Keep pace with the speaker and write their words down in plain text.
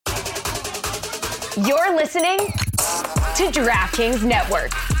You're listening to DraftKings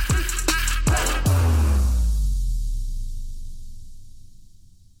Network.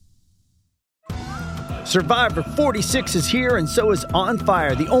 Survivor 46 is here, and so is On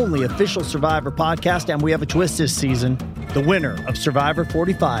Fire, the only official Survivor podcast, and we have a twist this season. The winner of Survivor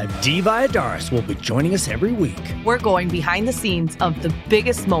 45, Dee Valladares, will be joining us every week. We're going behind the scenes of the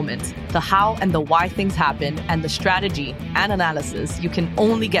biggest moments, the how and the why things happen, and the strategy and analysis you can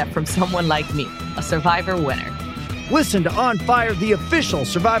only get from someone like me, a Survivor winner. Listen to On Fire, the official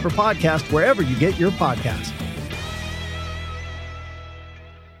Survivor podcast, wherever you get your podcasts.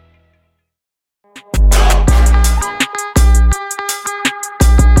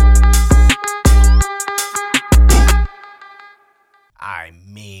 I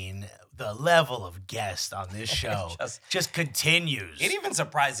mean, the level of guest on this show just continues. It even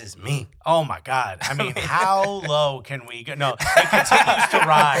surprises me. Oh, my God. I mean, how low can we go? No, it continues to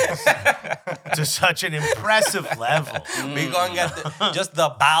rise to such an impressive level. We're going at just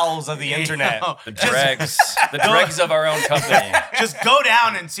the bowels of the internet. The dregs. The dregs of our own company. Just go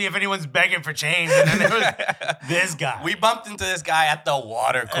down and see if anyone's begging for change. And then there was this guy. We bumped into this guy at the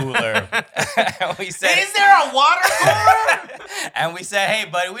water cooler. We said, Is there a water cooler? And we said, hey,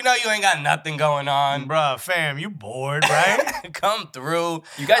 buddy, we know you ain't got nothing going on. Bruh, fam, you bored, right? Come through.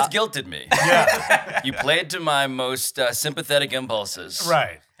 You guys guilted me. Yeah. You played to my most sympathetic impulses.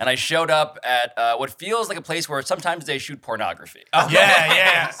 Right. And I showed up at what feels like a place where sometimes they shoot pornography.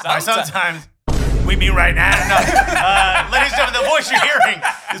 Yeah. Sometimes. We mean right now. No. Ladies and gentlemen, the voice you're hearing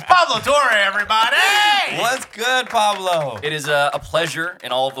is Pablo Torre, everybody. What's good, Pablo? It is a pleasure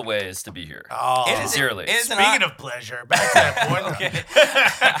in all of the ways to be here. Oh, Sincerely. Speaking of pleasure, back to that point. Okay.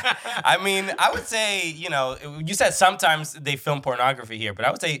 I mean, I would say, you said sometimes they film pornography here, but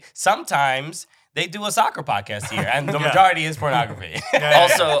I would say sometimes they do a soccer podcast here, and the majority is pornography.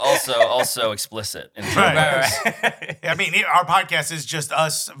 Also explicit. In Right. I mean, our podcast is just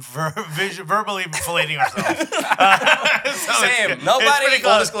us verbally filleting ourselves. Same. Nobody.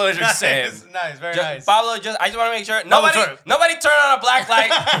 Full disclosure, same. Nice, very nice. Pablo, I just want to make sure nobody turn on a black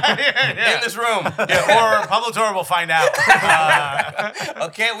light in this room. Or Pablo Torre will find out.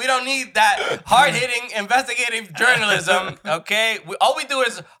 Okay, we don't need that hard-hitting investigative journalism. Okay, all we do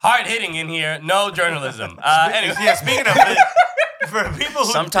is hard-hitting in here. No journalism. Anyway. Yeah, speaking of for people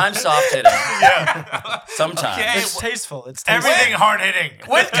who Sometimes soft hitting. yeah, Sometimes. Okay. It's tasteful. It's tasteful. everything hard hitting.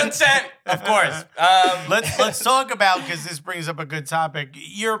 With consent, of course. Let's talk about, because this brings up a good topic,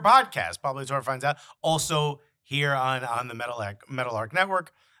 your podcast, Pablo Torre Finds Out, also here on the Metal Arc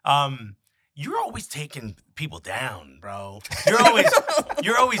Network. You're always taking people down, bro.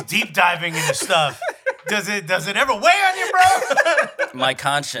 You're always deep diving into stuff. Does it ever weigh on you, bro? My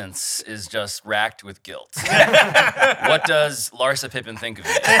conscience is just racked with guilt. What does Larsa Pippen think of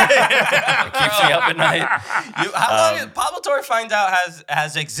me? It keeps me up at night. How long is Pablo Torre Finds Out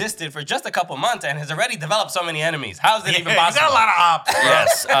has existed for just a couple months and has already developed so many enemies? How is it even You possible? got a lot of ops.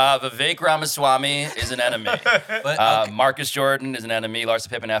 Yes, Vivek Ramaswamy is an enemy. But, Marcus Jordan is an enemy. Larsa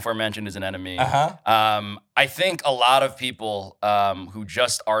Pippen, aforementioned, is an enemy. Uh-huh. I think a lot of people who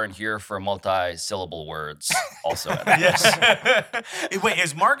just aren't here for multi-syllable words also enemies. Yes. Wait,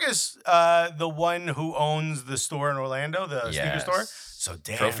 is Marcus the one who owns the store in Orlando, the sneaker Yes. store? So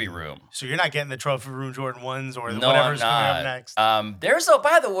damn. Trophy room. So you're not getting the Trophy Room Jordan 1s or No, whatever's I'm coming not. up next.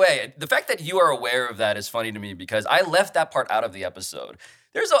 By the way, the fact that you are aware of that is funny to me because I left that part out of the episode.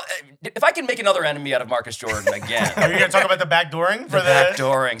 If I can make another enemy out of Marcus Jordan again. Are you going to talk about the backdooring? For the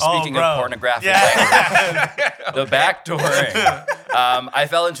backdooring. Speaking bro. of pornographic Yeah. language. The backdooring. I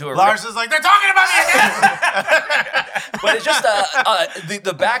fell into a... Lars is like, they're talking about me again! But it's just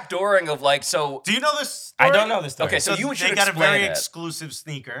the backdooring of like, so... Do you know this story? I don't know this story. Okay, so you should they got a explain very it. exclusive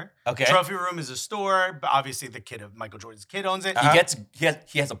sneaker. Okay. Trophy Room is a store, but obviously the kid of Michael Jordan's kid owns it.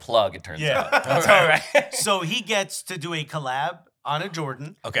 He has a plug, it turns Yeah. out. That's all right. So he gets to do a collab on a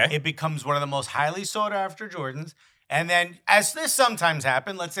Jordan. Okay. It becomes one of the most highly sought after Jordans. And then, as this sometimes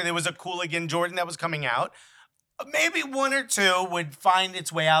happened, let's say there was a Cooligan Jordan that was coming out, maybe one or two would find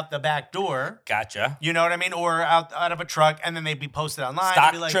its way out the back door. Gotcha. You know what I mean? Or out of a truck, and then they'd be posted online. Stock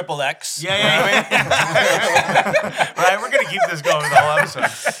It'd be like, triple X. Yeah. Right, we're going to keep this going the whole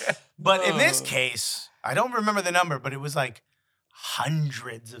episode. But in this case, I don't remember the number, but it was like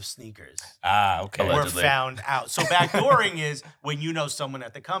hundreds of sneakers Okay. were Allegedly. found out. So backdooring is when you know someone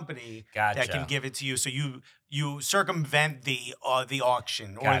at the company that Gotcha. can give it to you. So you circumvent the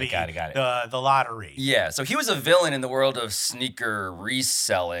auction or Got it. the lottery. Yeah, so he was a villain in the world of sneaker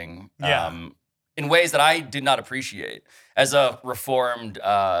reselling Yeah. in ways that I did not appreciate. As a reformed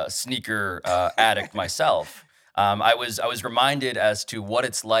sneaker addict myself, I was reminded as to what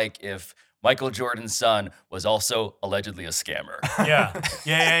it's like if Michael Jordan's son was also allegedly a scammer.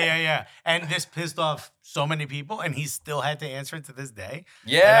 Yeah. And this pissed off so many people, and he still had to answer it to this day.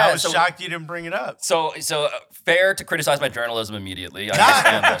 Yeah, and I was shocked you didn't bring it up. So fair to criticize my journalism immediately. I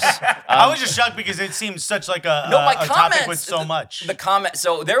understand this. I was just shocked because it seems such like a topic with so much. The comment.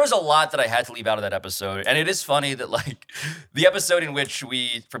 So there was a lot that I had to leave out of that episode, and it is funny that like the episode in which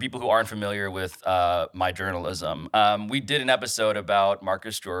for people who aren't familiar with my journalism, we did an episode about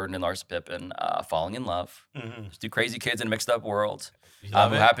Marcus Jordan and Larsa Pippen falling in love. Just two crazy kids in a mixed up world. Who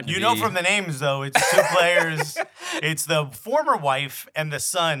happened to be... know from the names though, it's two players. It's the former wife and the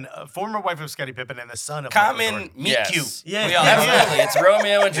son, former wife of Scottie Pippen and the son of Common meet cute. Yeah, Absolutely. It's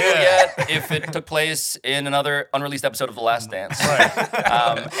Romeo and Juliet if it took place in another unreleased episode of The Last Dance. Right.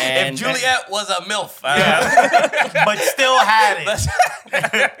 If Juliet was a MILF. But still had it.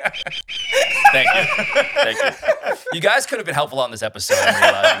 Thank you. You guys could have been helpful on this episode. I'm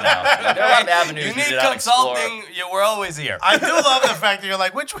realizing now. There are a lot of avenues You we need did not explore. consulting. We're always here. I do love the fact that you're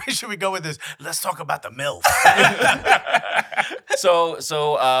like, which way should we go with this? Let's talk about the MILF.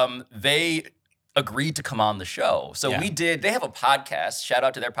 So they agreed to come on the show. So they have a podcast. Shout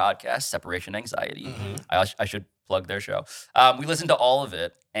out to their podcast, Separation Anxiety. I should plug their show. We listened to all of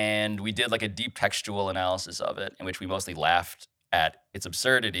it, and we did like a deep textual analysis of it, in which we mostly laughed at its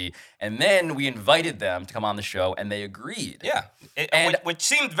absurdity. And then we invited them to come on the show, and they agreed. Yeah. And which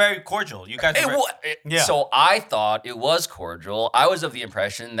seemed very cordial. You guys So I thought it was cordial. I was of the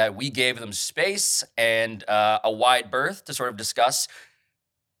impression that we gave them space and a wide berth to sort of discuss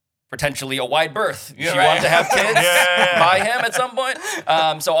potentially a wide berth. She wanted to have kids by him at some point.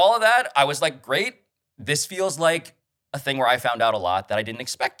 So all of that, I was like, great. This feels like a thing where I found out a lot that I didn't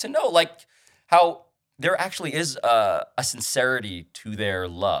expect to know. Like how there actually is a sincerity to their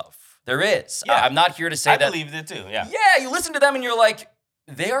love. There is. Yeah. I'm not here to say I that. believed it too, yeah. Yeah, you listen to them and you're like,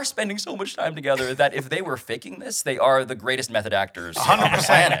 they are spending so much time together that if they were faking this, they are the greatest method actors on the 100%.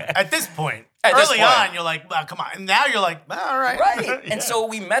 planet. At this point. At this Early point. on, you're like, well, come on. And now you're like, all right. Right. And so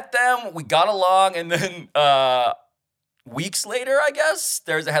we met them, we got along, and then weeks later, I guess,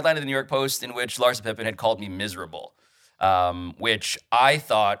 there's a headline in the New York Post in which Larsa Pippen had called me miserable. Which I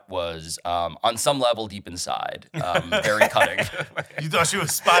thought was, on some level deep inside, very cutting. You thought she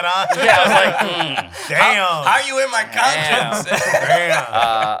was spot on? Yeah, I was like, damn. How are you in my conscience?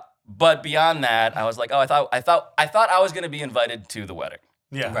 Damn. but beyond that, I was like, oh, I thought I was going to be invited to the wedding.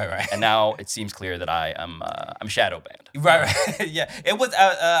 Yeah. Right. And now it seems clear that I'm shadow banned. Right. Yeah. It was,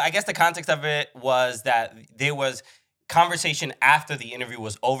 I guess the context of it was that there was conversation after the interview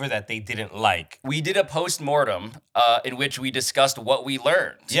was over that they didn't like. We did a post-mortem in which we discussed what we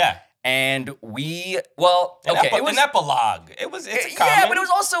learned. Yeah. And it was an epilogue. It's common. Yeah, but it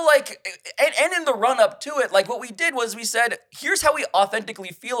was also like, and in the run-up to it, like what we did was we said, here's how we authentically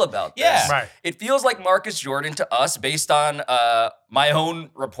feel about this. Yeah. Right. It feels like Marcus Jordan to us, based on my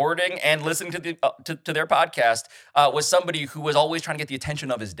own reporting and listening to their podcast, was somebody who was always trying to get the attention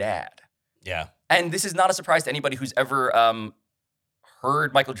of his dad. Yeah. And this is not a surprise to anybody who's ever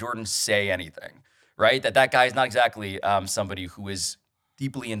heard Michael Jordan say anything, right? That guy is not exactly somebody who is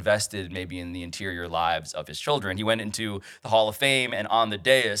deeply invested maybe in the interior lives of his children. He went into the Hall of Fame and on the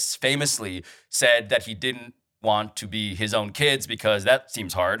dais famously said that he didn't want to be his own kids because that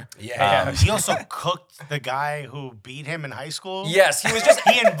seems hard. Yeah. He also cooked the guy who beat him in high school. Yes, he was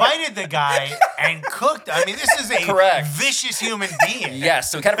He invited the guy and cooked. I mean, this is a Correct. vicious human being.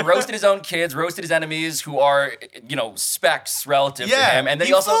 Yes, so he kind of roasted his own kids, roasted his enemies who are, specks relative to him. And then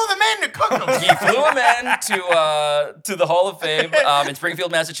he flew them in to cook them. He flew him in to the Hall of Fame in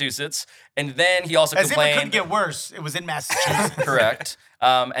Springfield, Massachusetts. And then he also As if it complained. couldn't get worse. It was in Massachusetts. Correct.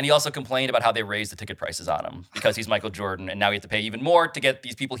 And he also complained about how they raised the ticket prices on him because he's Michael Jordan, and now he has to pay even more to get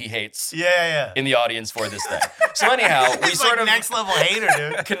these people he hates in the audience for this thing. So anyhow, we He's sort like of next level hater,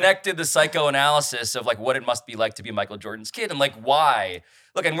 dude. connected the psychoanalysis of like what it must be like to be Michael Jordan's kid and like why.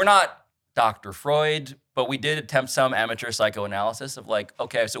 Look, and we're not Dr. Freud, but we did attempt some amateur psychoanalysis of like,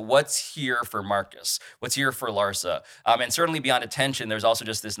 okay, so what's here for Marcus? What's here for Larsa? And certainly beyond attention, there's also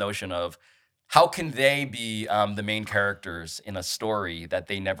just this notion of how can they be the main characters in a story that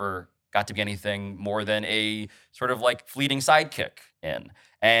they never got to be anything more than a sort of like fleeting sidekick in?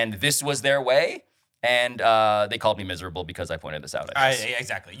 And this was their way. And they called me miserable because I pointed this out. I guess.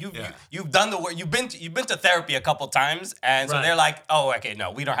 Exactly. You've done the work. You've been to therapy a couple times, and so they're like, "Oh, okay, no,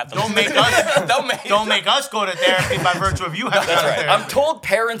 we don't have to." Don't make us go to therapy by virtue of you having to go to therapy. I'm told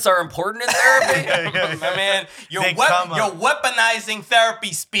parents are important in therapy. My man, you're weaponizing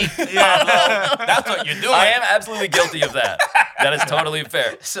therapy speak, Pablo. That's what you're doing. I am absolutely guilty of that. That is totally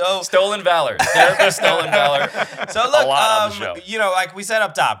fair. So stolen valor, therapist stolen valor. So look, a lot on the show. You know, like we said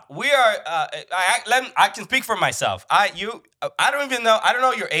up top, we are. I can speak for myself. I don't even know. I don't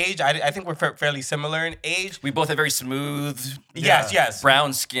know your age. I think we're fairly similar in age. We both have very smooth, yes,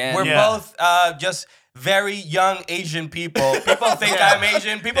 brown skin. We're both just very young Asian people. People think I'm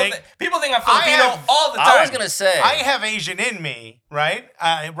Asian. People think I'm Filipino all the time. I was gonna say I have Asian in me, right?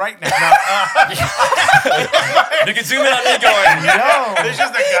 Right now. You can zoom in on me going, no. There's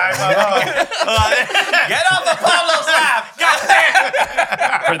just a guy. Get off the Pablo's lap. Goddamn.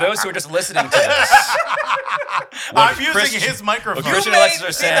 For those who are just listening to this, I'm using his microphone. What Christian Alexis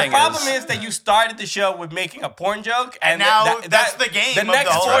are saying the problem is that you started the show with making a porn joke, and now that's the game. The of next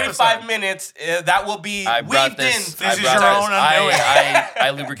the whole 45 episode. minute that will be weaved in. This is your own undoing.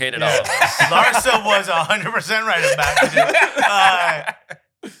 I lubricated all of this. Larsa was 100% right about it.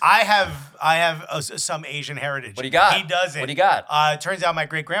 I have some Asian heritage. What do you got? He doesn't. What do you got? It turns out my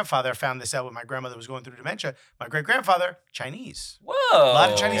great-grandfather found this out when my grandmother was going through dementia. My great-grandfather, Chinese. Whoa. A lot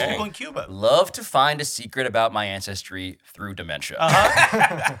of Chinese people in Cuba. Love to find a secret about my ancestry through dementia.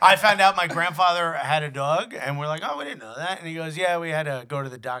 I found out my grandfather had a dog, and we're like, oh, we didn't know that. And he goes, yeah, we had to go to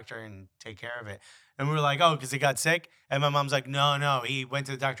the doctor and take care of it. And we were like, oh, because he got sick? And my mom's like, no, he went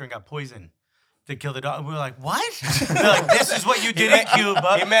to the doctor and got poisoned to kill the dog. And we were like, what? They're like, this is what you did in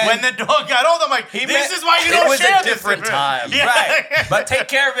Cuba when the dog got old. I'm like, this is why you don't share this. It was a different time. Yeah. Right. But take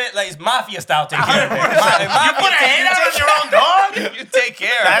care of it like it's mafia style. Take care of it. You put a hand out on your own dog? You take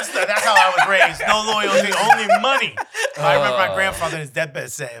care of it. That's how I was raised. No loyalty, only money. I remember my grandfather in his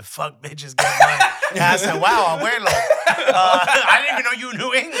deathbed saying, fuck bitches, get money. And I said, wow, abuelo. I didn't even know you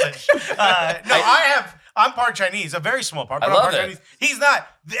knew English. I'm part Chinese, a very small part, but I'm part Chinese. He's not.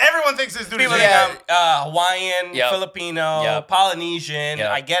 Everyone thinks this dude is Hawaiian, Filipino, Polynesian. Yep.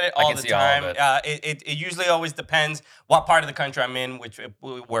 I get it all the time. It usually always depends what part of the country I'm in,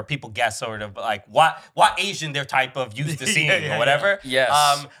 where people guess sort of like what Asian they're type of used to seeing or whatever.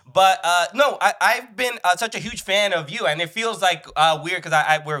 Yes. No, I've been such a huge fan of you, and it feels like weird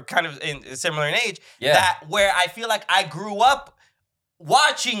because we're kind of similar in age. Yeah. That where I feel like I grew up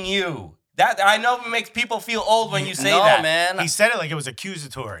watching you. That I know makes people feel old when you say that. No, man. He said it like it was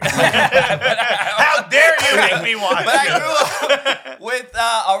accusatory. How dare you make me watch? But I grew up with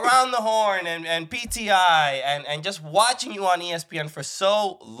Around the Horn and PTI and just watching you on ESPN for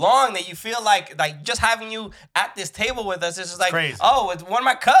so long that you feel like just having you at this table with us is just like, crazy. Oh, it's one of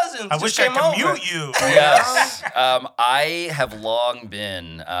my cousins. I wish I could mute you. Yes. I have long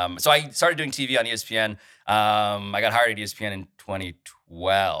been. So I started doing TV on ESPN. I got hired at ESPN in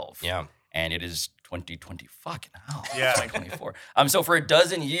 2012. Yeah. And it is 2020. Fucking hell. Yeah. 2024. So for a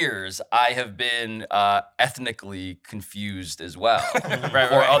dozen years, I have been ethnically confused as well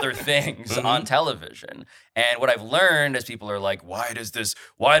for other things on television. And what I've learned is people are like, why does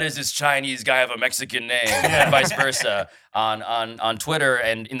this Chinese guy have a Mexican name? And vice versa on Twitter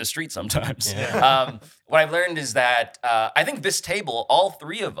and in the street sometimes. Yeah. What I've learned is that I think this table, all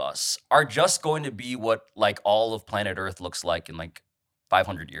three of us, are just going to be what like all of planet Earth looks like in like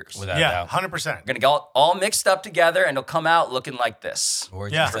 500 years. Without doubt. 100%. We're gonna get all mixed up together, and it'll come out looking like this. For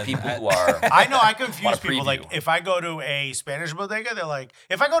people who are. I know I confuse people. Like if I go to a Spanish bodega, they're like,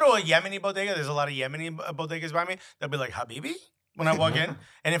 if I go to a Yemeni bodega, there's a lot of Yemeni bodegas by me. They'll be like, Habibi? When I walk in,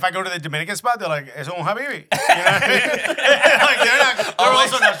 and if I go to the Dominican spot, they're like, "Es un habibi." You know what I mean? Like they're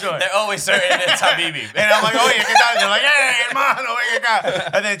also not sure. They're always certain it's habibi. And I'm like, "Oh yeah, ¿qué tal?" They're like, "Hey, hermano, ven acá,"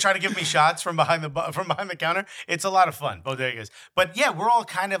 and then try to give me shots from behind the counter. It's a lot of fun, bodegas. But yeah, we're all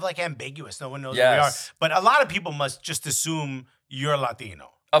kind of like ambiguous. No one knows who we are. But a lot of people must just assume you're Latino.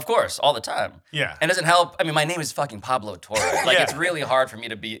 Of course, all the time. Yeah. And it doesn't help. I mean, my name is fucking Pablo Torre. Like, it's really hard for me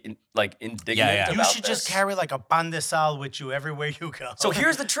to be, indignant about You should just carry, like, a pan de sal with you everywhere you go. So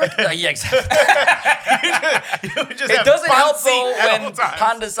here's the trick. Yeah, exactly. It doesn't help, though, when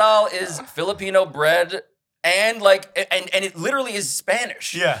pan de sal is Filipino bread and, it literally is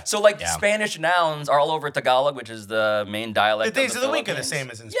Spanish. Yeah. So, Spanish nouns are all over Tagalog, which is the main dialect. The days of the week are the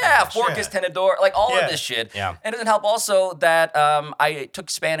same as in Spanish. Yeah, fork is tenedor, all of this shit. Yeah. And it doesn't help also that I took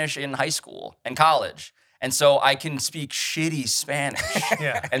Spanish in high school and college. And so I can speak shitty Spanish.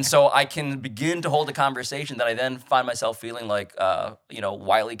 Yeah. And so I can begin to hold a conversation that I then find myself feeling like,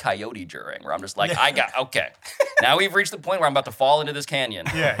 Wile E. Coyote during, where I'm just like, okay. Now we've reached the point where I'm about to fall into this canyon.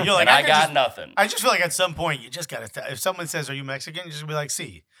 Yeah. You're like, and I got nothing. I just feel like at some point you just got to, if someone says, are you Mexican? You just be like,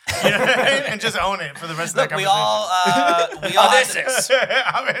 sí. You know what I mean? And just own it for the rest of the conversation.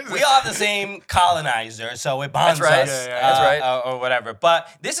 We all have the same colonizer, so it bonds That's right. us. That's right. Or whatever. But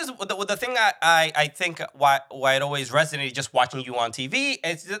this is the thing I think why it always resonated just watching you on TV.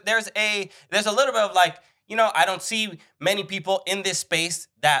 There's a little bit of like, I don't see many people in this space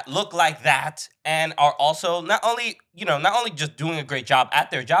that look like that and are also not only just doing a great job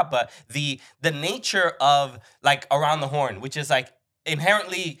at their job, but the nature of like Around the Horn, which is like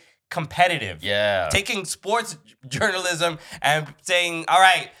inherently competitive. Yeah. Taking sports journalism and saying, all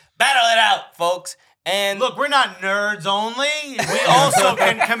right, battle it out, folks. And look, we're not nerds only. We also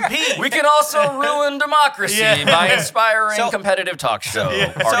can compete. We can also ruin democracy by inspiring competitive talk show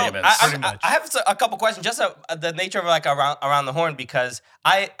arguments. I have a couple questions, just the nature of like around the horn, because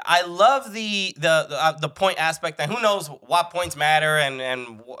I love the point aspect, and who knows what points matter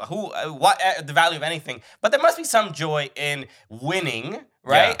and what the value of anything. But there must be some joy in winning,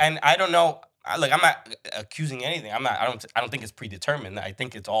 right? Yeah. And I don't know. Look, I'm not accusing anything. I don't think it's predetermined. I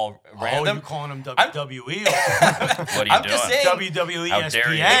think it's all random. Oh, you calling them WWE? What are you I'm doing? just saying. WWE How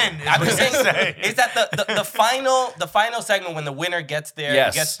dare you. ESPN. I'm just saying. Is that the final segment when the winner gets there,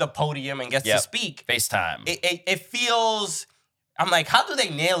 gets the podium, and gets to speak? FaceTime. It feels. I'm like, how do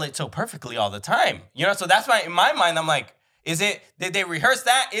they nail it so perfectly all the time? So that's why in my mind I'm like, did they rehearse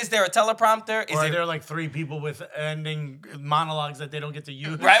that? Is there a teleprompter? Or are there like three people with ending monologues that they don't get to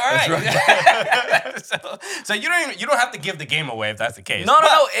use? Right. So you don't have to give the game away if that's the case. No.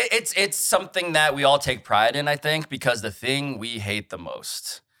 It's something that we all take pride in, I think, because the thing we hate the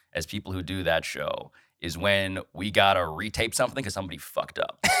most as people who do that show is when we gotta retape something because somebody fucked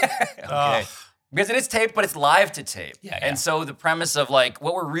up. Okay. Because it is taped, but it's live to tape. Yeah. And so the premise of like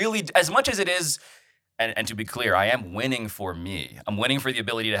what we're really, as much as it is. And to be clear, I am winning for me. I'm winning for the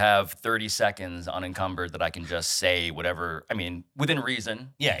ability to have 30 seconds unencumbered that I can just say whatever, within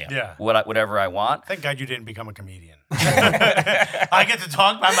reason. Yeah. Whatever I want. Thank God you didn't become a comedian. I get to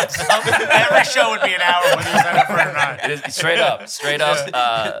talk by myself. Every show would be an hour whether you sign up for it or not. It is straight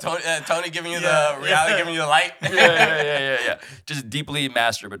up. Tony giving you the reality, giving you the light. Yeah. Just deeply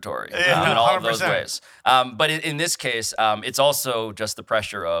masturbatory in all of those 100%. ways. But in this case, it's also just the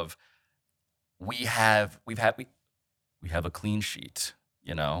pressure of, we have a clean sheet,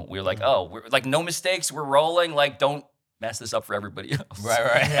 We're like, we're like no mistakes, we're rolling, like don't mess this up for everybody else.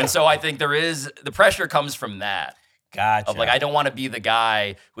 Right. And so I think the pressure comes from that. Gotcha. Of like, I don't want to be the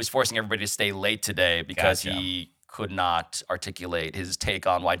guy who's forcing everybody to stay late today because he could not articulate his take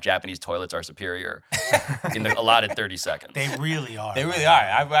on why Japanese toilets are superior in the allotted 30 seconds. They really are. They really are.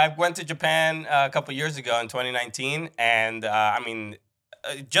 I went to Japan a couple years ago in 2019, and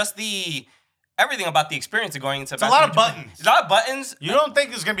just everything about the experience of going into It's a lot of buttons. A lot of buttons. You don't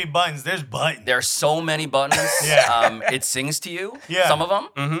think there's going to be buttons. There's buttons. There are so many buttons. It sings to you, some of them.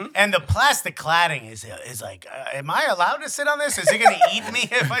 Mm-hmm. And the plastic cladding is like, am I allowed to sit on this? Is it going to eat me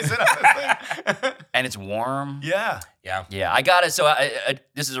if I sit on this thing? And it's warm. Yeah. I got it. So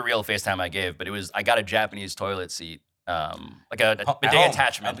this is a real FaceTime I gave, but I got a Japanese toilet seat, like a bidet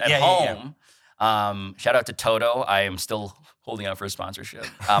attachment at home. Shout out to Toto. I am still holding out for a sponsorship.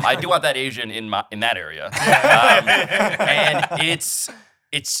 I do want that Asian in that area. And it's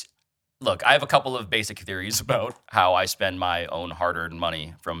look, I have a couple of basic theories about how I spend my own hard-earned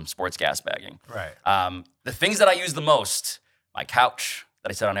money from sports gas bagging. Right. The things that I use the most, my couch that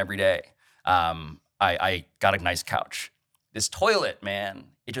I sit on every day. I got a nice couch. This toilet, man,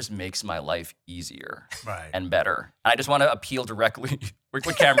 it just makes my life easier and better. And I just want to appeal directly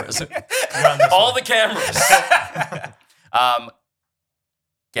with cameras. All the cameras.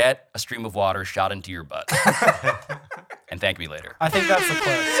 Get a stream of water shot into your butt. And thank me later. I think that's the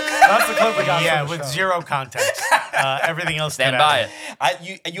clip. That's the clip we got. Yeah, from the with show. zero context. Everything else. Stand by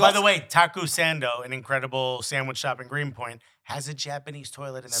You By the way, Taku Sando, an incredible sandwich shop in Greenpoint, has a Japanese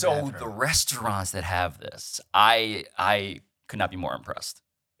toilet in their bathroom. So the restaurants that have this, I could not be more impressed.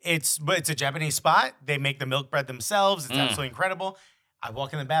 It's a Japanese spot. They make the milk bread themselves. It's absolutely incredible. I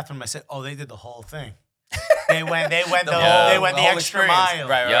walk in the bathroom. I said, "Oh, they did the whole thing. They went the whole extra mile.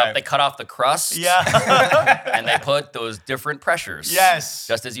 Right. They cut off the crust. Yeah. And they put those different pressures. Yes.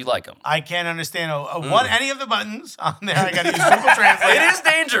 Just as you like them. I can't understand any of the buttons on there. I got to use Google Translate. It is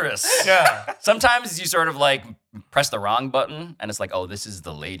dangerous. Yeah. Sometimes you sort of like press the wrong button, and it's like, oh, this is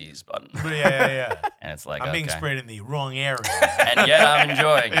the ladies button. Yeah. And it's like, I'm being okay. sprayed in the wrong area. And yet I'm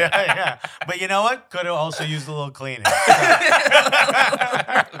enjoying it. Yeah. But you know what? Could have also used a little cleaning.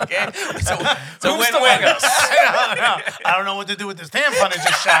 Okay. So Who's win-win. among us? I don't know what to do with this tampon that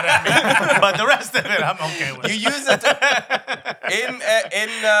just shot at me. But the rest of it, I'm okay with. You use it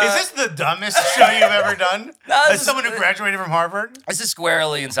Is this the dumbest show you've ever done? No, As someone who graduated from Harvard? This is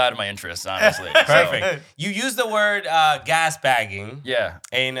squarely inside of my interests, honestly. perfect. You use the word gas bagging. Yeah.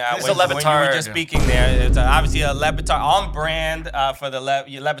 And It's when a you were Levitard. just speaking there, it's obviously a Levitard on brand for the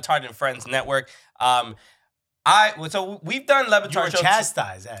Levitard and Friends Network. So we've done Levitard You were shows.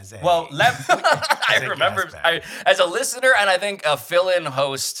 chastised as a... Well, I remember as a listener and I think a fill-in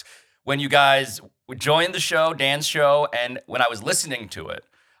host when you guys joined the show, Dan's show, and when I was listening to it.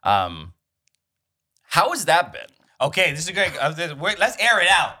 How has that been? okay, this is great. Let's air it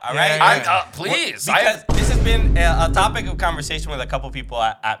out, all right? Yeah. Please. Because this has been a topic of conversation with a couple people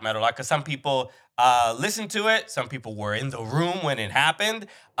at Metal Arc, because some people listened to it, some people were in the room when it happened.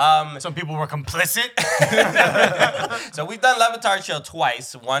 Some people were complicit. So we've done Levitard show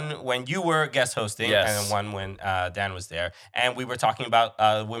twice. One when you were guest hosting, Yes. and then one when Dan was there. And we were talking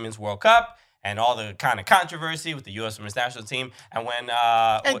about Women's World Cup and all the kind of controversy with the U.S. Women's National Team. And when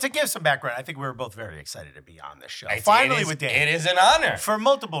And to give some background, I think we were both very excited to be on this show. it Finally is- with Dan. it is an honor. For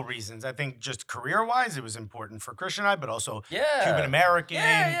multiple reasons. I think just career-wise, it was important for Christian and I, but also Yeah. Cuban-American.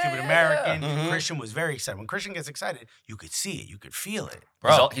 Mm-hmm. Christian was very excited. When Christian gets excited, you could see it. You could feel it.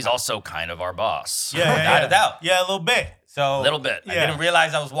 He's also kind of our boss. Without a doubt. Yeah, a little bit. So A little bit. I Yeah. didn't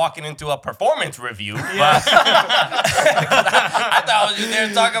realize I was walking into a performance review. But I thought I was just there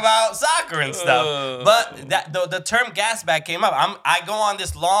to talk about soccer and stuff. But the term gas bag came up. I go on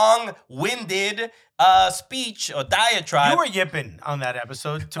this long-winded speech or diatribe. You were yipping on that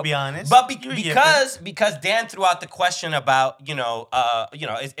episode, to be honest. But You were yipping. because Dan threw out the question about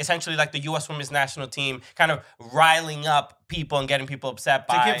essentially like the U.S. Women's National Team kind of riling up people and getting people upset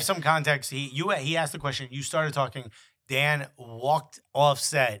To by. give some context, he asked the question, you started talking, Dan walked off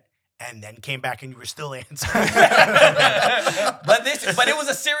set and then came back and you were still answering. but it was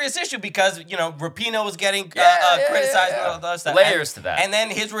a serious issue because Rapinoe was getting criticized and all that stuff. Layers to that. And then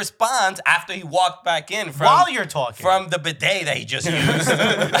his response after he walked back in from While you're talking. from the bidet that he just used.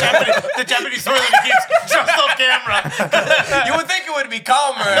 the Japanese toilet that keeps just off camera. You would think it would be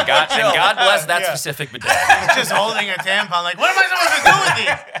calmer. And God bless that Yeah. specific bidet. He's just holding a tampon like, what am I supposed to do with these?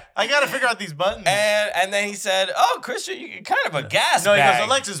 I got to figure out these buttons. And then he said, "Oh, Christian, you're kind of a gas No, he bag." goes,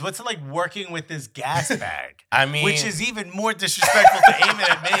 Alexis, what's it like working with this gas bag? I mean- which is even more disrespectful to aim it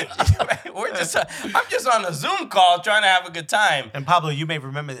at me. I'm just on a Zoom call trying to have a good time. And Pablo, you may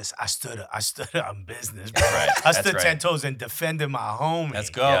remember this. I stood on business, bro. Right, I that's stood right. 10 toes and defended my homie. Let's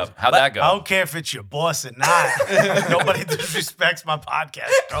go. Yeah, how'd that go? I don't care if it's your boss or not. Nobody disrespects my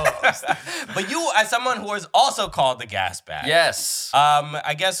podcast co-host. But you, as someone who is also called the gas bag, Yes.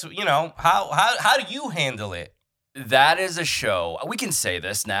 I guess how do you handle it? That is a show. We can say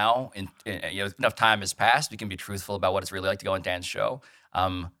this now. Enough time has passed. We can be truthful about what it's really like to go on Dan's show.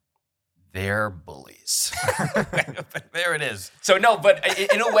 They're bullies. There it is. So no, but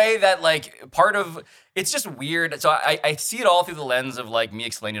in a way that like part of it's just weird. So I see it all through the lens of like me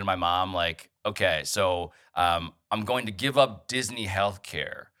explaining to my mom, like, okay, so I'm going to give up Disney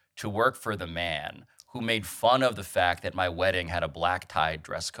healthcare to work for the man who made fun of the fact that my wedding had a black tie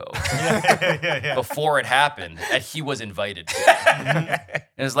dress code before it happened, that he was invited to. And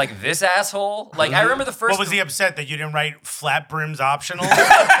it's like, this asshole? Like, I remember the first... What was he upset that you didn't write flat brims optional?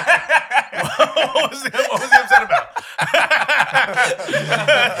 what was he upset about?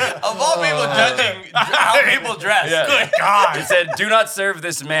 Of all people judging how people dress, Yeah. Good God. It said, do not serve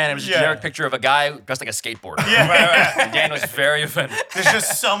this man. It was just a Yeah. generic picture of a guy dressed like a skateboarder. Yeah. And Dan was very offended. There's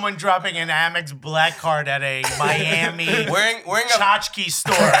just someone dropping an Amex black card at a Miami wearing a tchotchke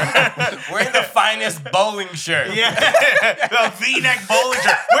store. wearing the finest bowling shirt. Yeah, a V-neck bowling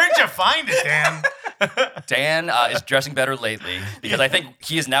shirt. Where'd you find it, Dan? Dan is dressing better lately because I think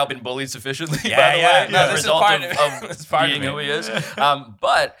he has now been bullied sufficiently, Yeah, by the yeah. way, No, as a this is result part of, of it. of It's part of being it. who he is.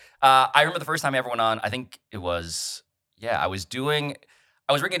 But I remember the first time I ever went on, I think it was, I was working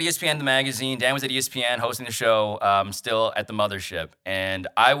at ESPN, the magazine. Dan was at ESPN hosting the show, still at the mothership. And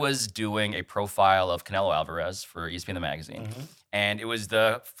I was doing a profile of Canelo Alvarez for ESPN, the magazine. Mm-hmm. And it was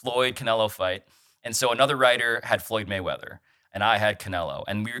the Floyd-Canelo fight. And so another writer had Floyd Mayweather. And I had Canelo.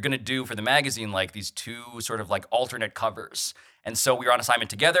 And we were going to do for the magazine like these two sort of like alternate covers. And so we were on assignment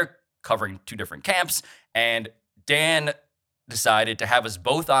together, covering two different camps. And Dan decided to have us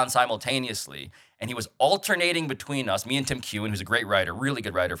both on simultaneously. And he was alternating between us, me and Tim Kewen, who's a great writer, really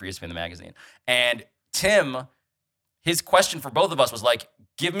good writer for ESPN, the magazine. And Tim his question for both of us was like,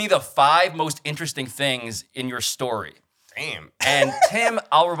 give me the 5 most interesting things in your story. Damn. And Tim,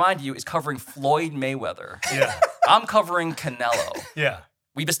 I'll remind you, is covering Floyd Mayweather. Yeah. I'm covering Canelo. Yeah.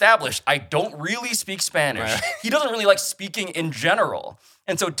 We've established I don't really speak Spanish. Right. He doesn't really like speaking in general.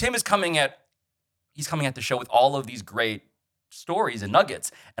 And so Tim is coming at the show with all of these great stories and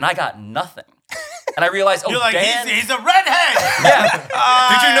nuggets, and I got nothing. And I realized, You're like, Dan, he's a redhead. yeah.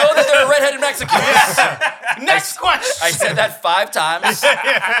 Did you know that there are redheaded Mexicans? Next question. I said that 5 times.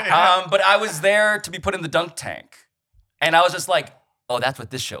 But I was there to be put in the dunk tank. And I was just like, oh, that's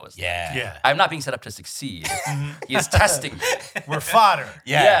what this show is. Yeah. I'm not being set up to succeed. He is testing me. We're fodder.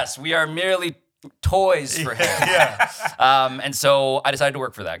 Yeah. Yes, we are merely toys for him. Yeah. And so I decided to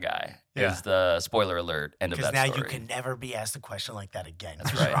work for that guy. Yeah. Is the spoiler alert end of that Because now story. you can never be asked a question like that again.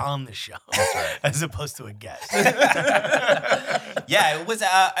 That's right. You're on the show. That's right. As opposed to a guest. Yeah, it was.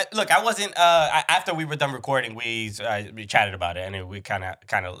 Look, I wasn't. After we were done recording, we chatted about it, and we kind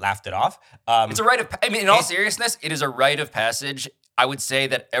of laughed it off. It's a rite of. I mean, in all seriousness, it is a rite of passage. I would say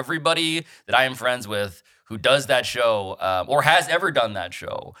that everybody that I am friends with who does that show or has ever done that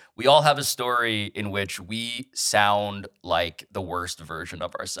show, we all have a story in which we sound like the worst version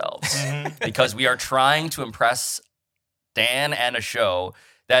of ourselves because we are trying to impress Dan and a show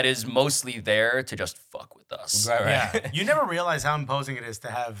that is mostly there to just fuck with us. Right. Yeah. You never realize how imposing it is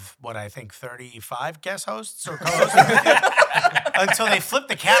to have, what I think, 35 guest hosts or co-hosts until they flip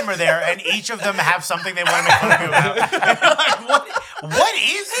the camera there and each of them have something they want to make fun of you about. And you're like, what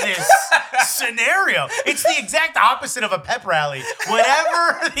is this scenario? It's the exact opposite of a pep rally.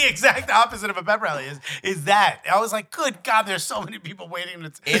 Whatever the exact opposite of a pep rally is that. I was like, good God, there's so many people waiting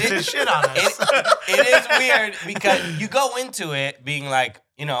to shit on us. It is weird because you go into it being like,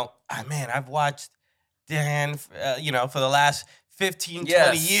 man, I've watched Dan, for the last 15,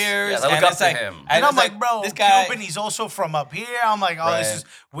 20 years. Yes, I look up to him. And I'm like, bro, this guy. Cuban, he's also from up here. I'm like, oh, Right. this is,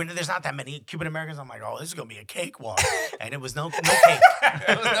 when there's not that many Cuban Americans, I'm like, oh, this is going to be a cakewalk. And it was no cake.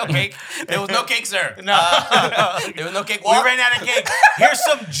 There was no cake. There was no cake, sir. No. There was no cake. We ran out of cake. Here's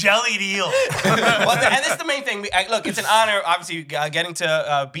some jellied eel. Well, and this is the main thing. Look, it's an honor, obviously, getting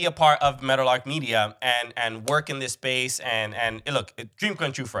to be a part of Meadowlark Media and work in this space. And look, dream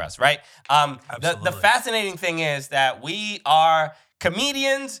come true for us, right? The fascinating thing is that we are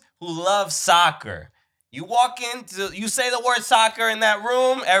comedians who love soccer. You walk you say the word soccer in that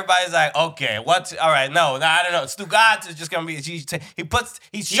room, everybody's like, okay, all right, no, I don't know. Stugats is just gonna be, he shuts Even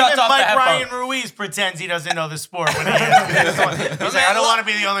off Mike the headphones. Ryan Ruiz pretends he doesn't know the sport. When he's like, I don't want to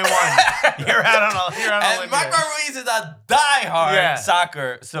be the only one. You're out on And Mike Ryan Ruiz is a diehard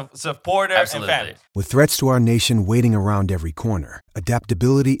soccer supporter Absolutely. and fan. With threats to our nation waiting around every corner,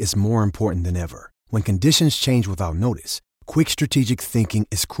 adaptability is more important than ever. When conditions change without notice, quick strategic thinking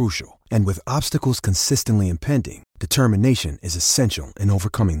is crucial. And with obstacles consistently impending, determination is essential in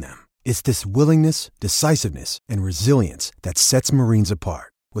overcoming them. It's this willingness, decisiveness, and resilience that sets Marines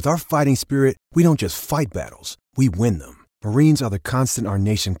apart. With our fighting spirit, we don't just fight battles, we win them. Marines are the constant our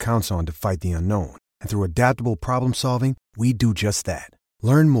nation counts on to fight the unknown. And through adaptable problem solving, we do just that.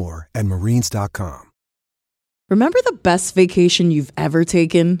 Learn more at marines.com. Remember the best vacation you've ever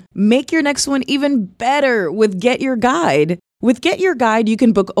taken? Make your next one even better with Get Your Guide. With Get Your Guide, you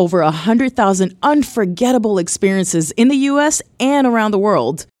can book over 100,000 unforgettable experiences in the U.S. and around the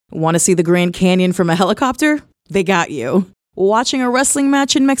world. Want to see the Grand Canyon from a helicopter? They got you. Watching a wrestling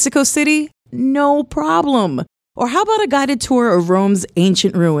match in Mexico City? No problem. Or how about a guided tour of Rome's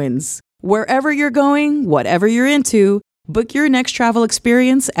ancient ruins? Wherever you're going, whatever you're into, book your next travel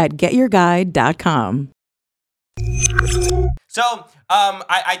experience at getyourguide.com. So,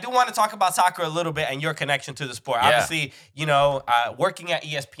 I do want to talk about soccer a little bit and your connection to the sport. Yeah. Obviously, working at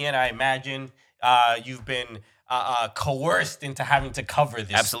ESPN, I imagine you've been coerced into having to cover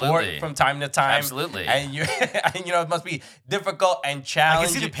this sport from time to time. Absolutely. And it must be difficult and I can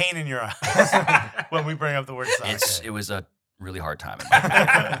challenging. see the pain in your eyes when we bring up the word soccer. It was a really hard time in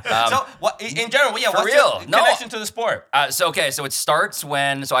my life. In general, what's real? your No. connection to the sport? So it starts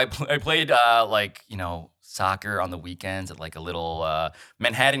when I played soccer on the weekends at like a little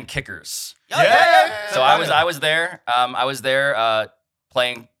Manhattan Kickers. Yeah. So I was there. I was there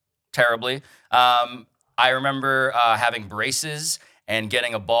playing terribly. I remember having braces and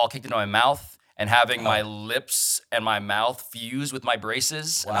getting a ball kicked into my mouth and having my lips and my mouth fuse with my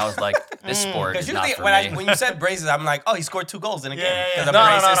braces. And I was like, this sport is not for me. When you said braces, I'm like, oh, he scored 2 goals in a game. No.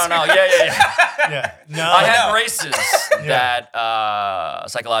 Yeah. Yeah. No. I had braces that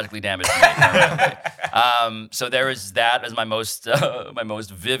psychologically damaged me. So there is that as my most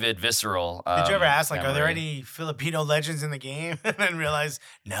vivid, visceral. Did you ever ask, like, memory. are there any Filipino legends in the game? And then realize,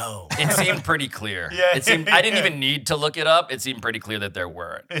 no. It seemed pretty clear. Yeah. It seemed I didn't even need to look it up. It seemed pretty clear that there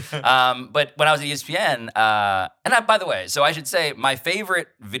weren't. But when I was at ESPN, by the way, so I should say my favorite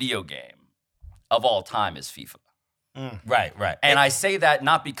video game of all time is FIFA. Right. And I say that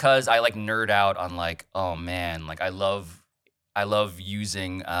not because I like nerd out on like, oh man, like I love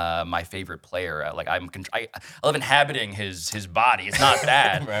using my favorite player. Like I love inhabiting his body. It's not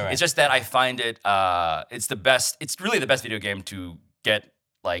that. Right. It's just that I find it. It's the best. It's really the best video game to get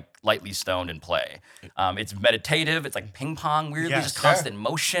like lightly stoned and play. It's meditative. It's like ping pong. Weirdly, Yes, just constant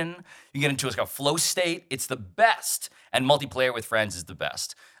motion. You get into a flow state. It's the best. And multiplayer with friends is the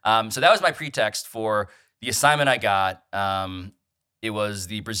best. So that was my pretext for the assignment I got. It was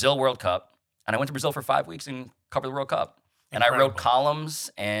the Brazil World Cup, and I went to Brazil for 5 weeks and covered the World Cup. And I wrote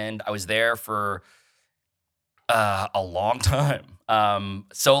columns, and I was there for a long time,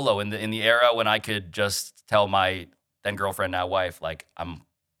 solo in the era when I could just tell my then girlfriend, now wife, like, I'm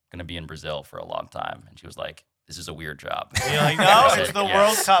gonna be in Brazil for a long time. And she was like, "This is a weird job." And you're like, no, it's the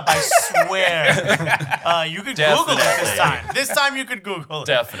World Cup. I swear. You could Google it this time. This time you could Google it.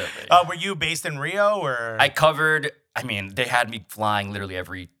 Definitely. Were you based in Rio or? I covered. I mean, they had me flying literally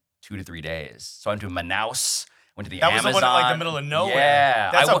every 2 to 3 days. So I went to Manaus. Went to the that Amazon. was the one in like the middle of nowhere.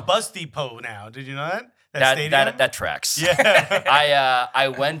 Yeah, That's a bus depot now. Did you know that? Stadium? That tracks. Yeah. I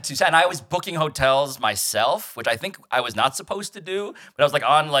went to, and I was booking hotels myself, which I think I was not supposed to do, but I was like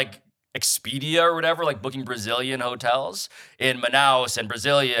on like Expedia or whatever, like booking Brazilian hotels in Manaus and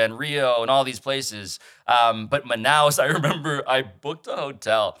Brasilia and Rio and all these places. But Manaus, I remember I booked a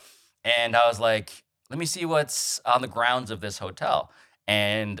hotel and I was like, let me see what's on the grounds of this hotel.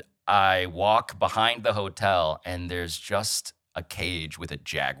 And I walk behind the hotel and there's just a cage with a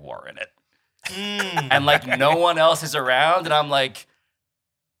jaguar in it. And like no one else is around. And I'm like,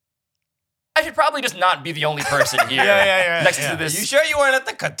 I should probably just not be the only person here next to this. You sure you weren't at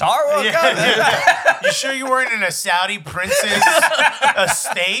the Qatar World Cup? You sure you weren't in a Saudi prince's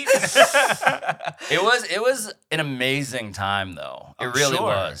estate? It was an amazing time though. It really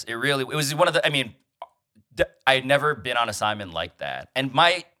was. It was one of the, I mean, I had never been on assignment like that. And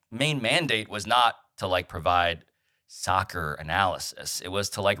my main mandate was not to like provide soccer analysis. It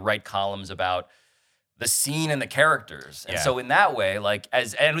was to like write columns about the scene and the characters. And so in that way, like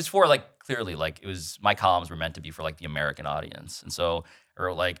and it was for like clearly like it was my columns were meant to be for like the American audience. And so I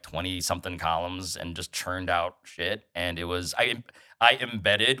wrote like 20 something columns and just churned out shit. And it was I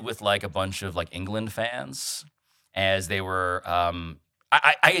embedded with like a bunch of like England fans as they were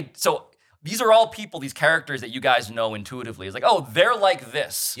so these are all people, these characters that you guys know intuitively. It's like, oh, they're like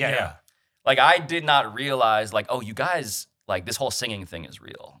this. Yeah. Like, I did not realize, like, oh, you guys, like, this whole singing thing is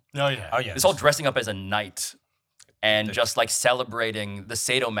real. Oh, yeah. This whole dressing up as a knight and just, like, celebrating the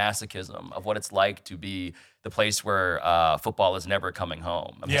sadomasochism of what it's like to be the place where football is never coming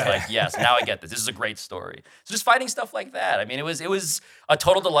home. I'm just like, yes, now I get this. This is a great story. So just finding stuff like that. I mean, it was a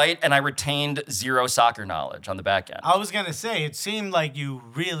total delight, and I retained zero soccer knowledge on the back end. I was going to say, it seemed like you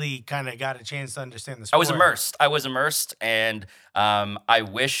really kind of got a chance to understand the sport. I was immersed, and I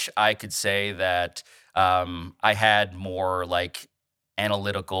wish I could say that I had more, like,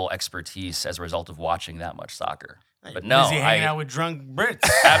 analytical expertise as a result of watching that much soccer. But no, busy hanging out with drunk Brits.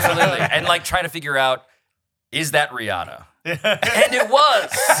 Absolutely. And, like, trying to figure out, is that Rihanna? And it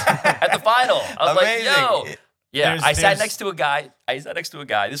was at the final. I was amazing. Like, yo. Yeah, I sat next to a guy.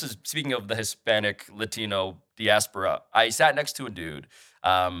 This is speaking of the Hispanic Latino diaspora. I sat next to a dude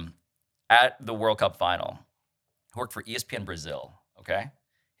at the World Cup final who worked for ESPN Brazil, okay?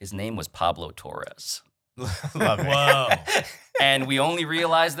 His name was Pablo Torre. Love it. Whoa. And we only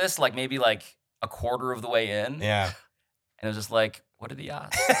realized this like maybe like a quarter of the way in. Yeah. And it was just like, what are the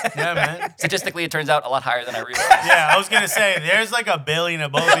odds? Yeah, man. Statistically, it turns out a lot higher than I realized. Yeah, I was going to say, there's like 1 billion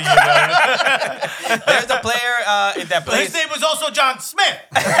of both of you guys. There's a player that plays. His name was also John Smith.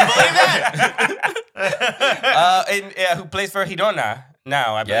 Can you believe that? Who plays for Girona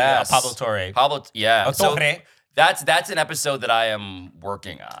now, I believe. Yes. Pablo Torre. Yeah. So Torre. that's an episode that I am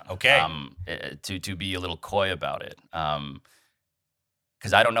working on. Okay. To be a little coy about it.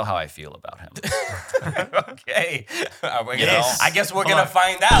 Because I don't know how I feel about him. Okay. I guess we're going to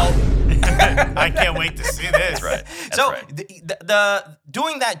find out. I can't wait to see this. That's right. So the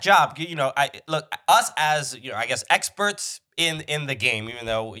doing that job, you know, us as, you know, I guess experts in the game, even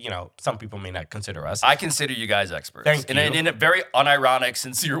though, you know, some people may not consider us. I consider you guys experts. Thank you. In a very unironic,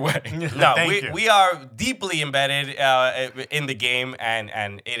 sincere way. No, we are deeply embedded in the game,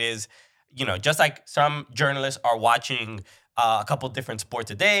 and it is, just like some journalists are watching a couple different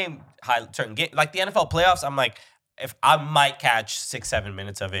sports a day, certain games, like the NFL playoffs, I'm like, if I might catch 6-7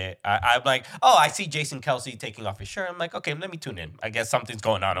 minutes of it, I'm like, oh, I see Jason Kelce taking off his shirt. I'm like, okay, let me tune in. I guess something's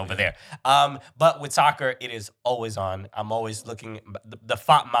going on over there. But with soccer, it is always on. I'm always looking. The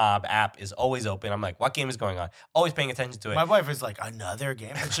FOTMob app is always open. I'm like, what game is going on? Always paying attention to it. My wife is like, another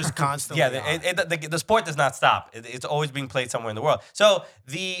game? It's just constantly the sport does not stop. It's always being played somewhere in the world. So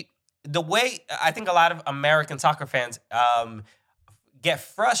the way I think a lot of American soccer fans get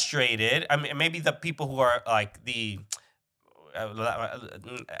frustrated. I mean, maybe the people who are like the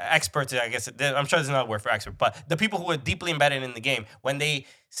experts, I guess, I'm sure there's another word for expert, but the people who are deeply embedded in the game, when they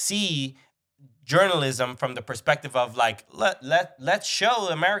see journalism from the perspective of like, let's show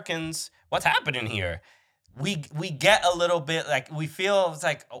Americans what's happening here. We get a little bit like, we feel it's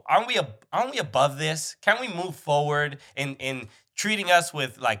like, aren't we above this? Can we move forward in treating us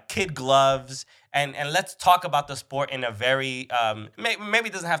with like kid gloves? And let's talk about the sport in a very, maybe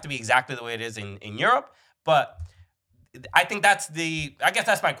it doesn't have to be exactly the way it is in Europe, but I think that's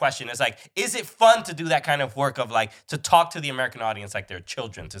my question. Is like, is it fun to do that kind of work of like, to talk to the American audience like they're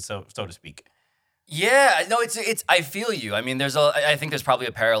children, so to speak? Yeah, no, it's. I feel you. I mean, I think there's probably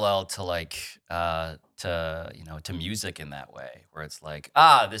a parallel to like, to music in that way, where it's like,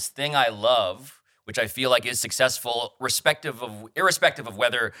 this thing I love, which I feel like is successful, irrespective of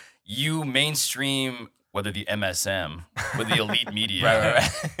whether you mainstream, whether the MSM, with the elite media right.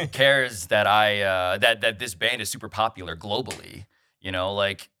 cares that that this band is super popular globally.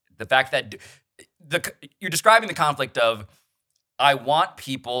 Like the fact that you're describing the conflict of, I want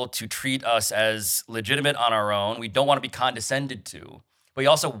people to treat us as legitimate on our own. We don't want to be condescended to, but we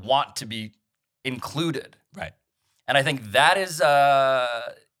also want to be included. Right. And I think that is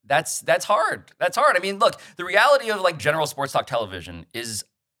that's hard. That's hard. I mean, look, the reality of like general sports talk television is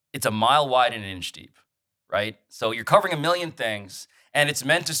it's a mile wide and an inch deep, right? So you're covering a million things, and it's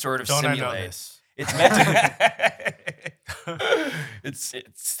meant to sort of simulate. I know this? It's meant to.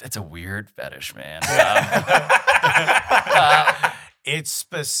 It's a weird fetish, man. It's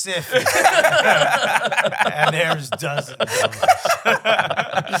specific, and there's dozens of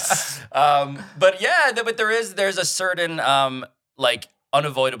them. But yeah, there's a certain like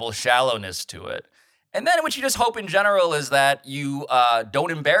unavoidable shallowness to it. And then what you just hope in general is that you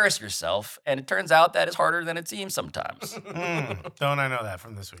don't embarrass yourself. And it turns out that is harder than it seems sometimes. Don't I know that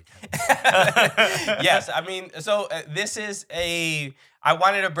from this weekend? Yes. I mean, so this is I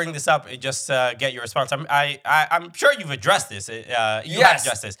wanted to bring this up and just get your response. I'm sure you've addressed this. You have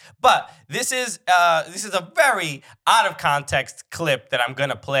addressed this. But this is a very out of context clip that I'm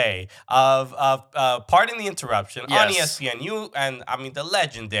gonna play of pardon the interruption on ESPN. You and I mean the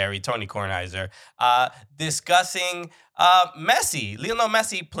legendary Tony Kornheiser discussing Lionel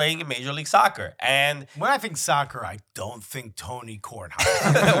Messi playing in Major League Soccer. And when I think soccer, I don't think Tony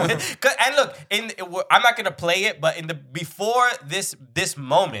Kornheiser. And look, I'm not gonna play it, but before this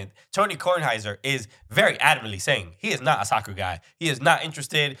moment, Tony Kornheiser is very adamantly saying he is not a soccer guy. He is not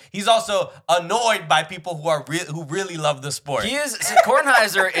interested. He's also annoyed by people who really love the sport.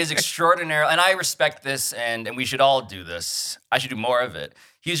 Kornheiser is extraordinary, and I respect this, and we should all do this. I should do more of it.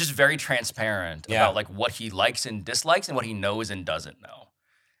 He's just very transparent about like what he likes and dislikes and what he knows and doesn't know.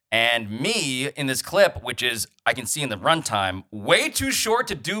 And me in this clip, which is, I can see in the runtime, way too short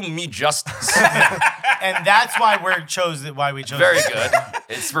to do me justice. And that's why we chose Very good.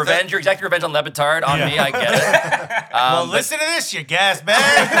 It's revenge, your exact revenge on Le Batard on me, I get it. Well, listen to this, you gas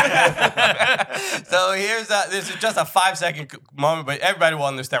bag. So this is just a 5-second moment, but everybody will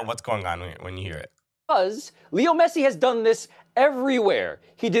understand what's going on when you hear it. Because Leo Messi has done this everywhere.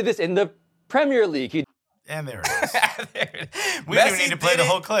 He did this in the Premier League. And there it is. We don't need to play the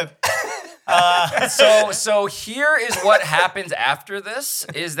whole clip. So here is what happens after this,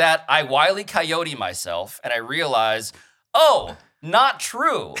 is that I Wile E. Coyote myself, and I realize, oh, not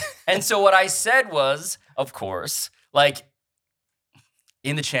true. And so what I said was, of course, like,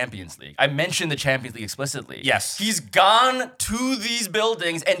 in the Champions League. I mentioned the Champions League explicitly. Yes. He's gone to these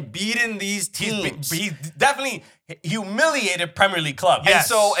buildings and beaten these teams. He definitely humiliated Premier League clubs.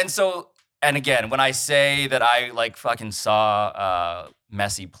 Yes. And again, when I say that I like fucking saw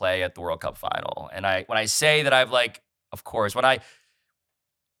Messi play at the World Cup final, and when I say that I've like, of course, when I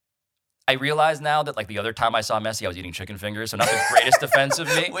realize now that like the other time I saw Messi, I was eating chicken fingers, so not the greatest defense of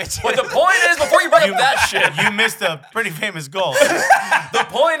me. But the point is, before you bring up that shit, you missed a pretty famous goal. The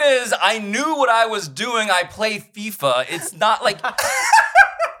point is, I knew what I was doing. I play FIFA. It's not like.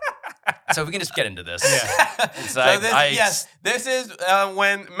 So we can just get into this. Yeah. This is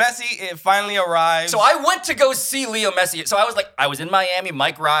when Messi finally arrives. So I went to go see Leo Messi. So I was in Miami,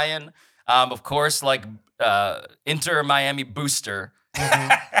 Mike Ryan. Of course, like Inter Miami booster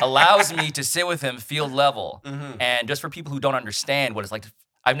allows me to sit with him field level. And just for people who don't understand what it's like,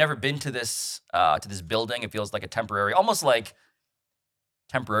 I've never been to this building. It feels like a temporary, almost like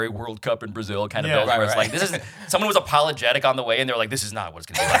temporary World Cup in Brazil kind of building where it's like, this is, someone was apologetic on the way and they were like, this is not what it's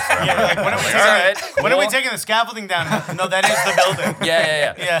going to be like forever. When are we taking the scaffolding down? No, that is the building.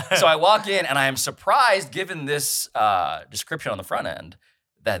 Yeah. So I walk in and I am surprised, given this description on the front end,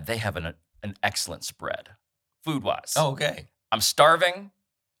 that they have an excellent spread, food-wise. Oh, okay. I'm starving.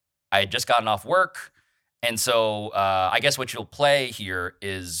 I had just gotten off work. And so I guess what you'll play here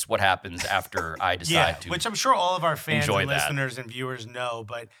is what happens after I decide to which I'm sure all of our fans enjoy and that. listeners and viewers know,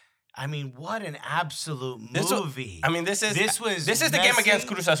 but I mean, what an absolute movie. This is the Messi. game against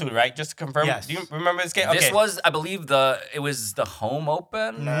Cruz Azul, right? Just to confirm. Yes. Do you remember this game? Okay. This was, I believe, it was the home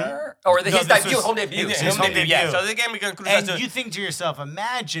opener? Or his home debut. His home debut. Yeah, so the game against Cruz Azul. And you think to yourself,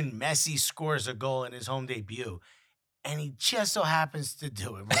 imagine Messi scores a goal in his home debut. And he just so happens to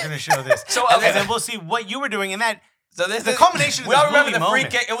do it. We're going to show this. And then we'll see what you were doing in that. So this the culmination of we this all remember movie the free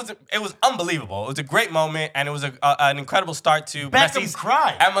moment. kick. It was unbelievable. It was a great moment, and it was an incredible start to Messi's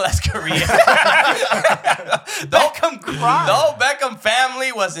cried. MLS career. Beckham cried. The whole Beckham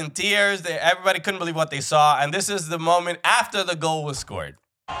family was in tears. Everybody couldn't believe what they saw, and this is the moment after the goal was scored.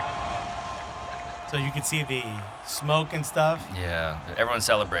 So you can see the smoke and stuff. Yeah, everyone's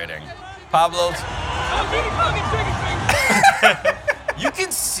celebrating. Pablo's. You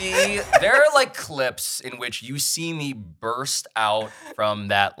can see, there are like clips in which you see me burst out from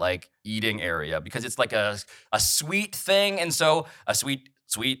that like eating area because it's like a sweet thing. And so a sweet,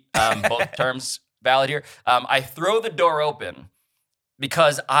 both terms valid here. I throw the door open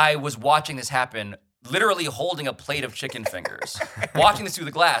because I was watching this happen, literally holding a plate of chicken fingers, watching this through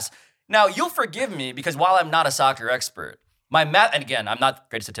the glass. Now, you'll forgive me because while I'm not a soccer expert, my math, and again, I'm not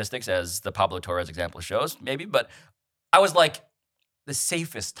great at statistics as the Pablo Torre example shows, maybe, but I was like, the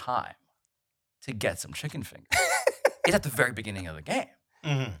safest time to get some chicken fingers is at the very beginning of the game.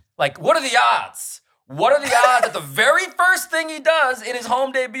 Mm-hmm. Like, what are the odds? What are the odds that the very first thing he does in his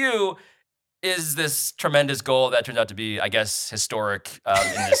home debut is this tremendous goal that turns out to be, I guess, historic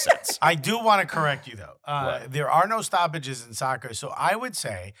in this sense? I do want to correct you, though. There are no stoppages in soccer, so I would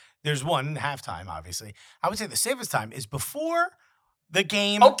say there's one halftime, obviously. I would say the safest time is before the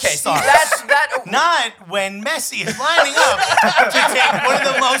game starts. See, that. Not when Messi is lining up to take one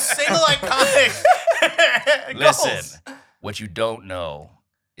of the most single iconic goals. Listen, what you don't know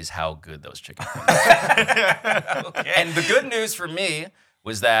is how good those chicken fingers are. Okay. And the good news for me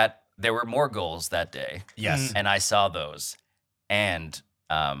was that there were more goals that day. Yes. And I saw those. And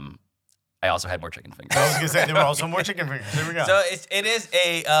I also had more chicken fingers. I was going to say, there were also more chicken fingers. There we go. So it is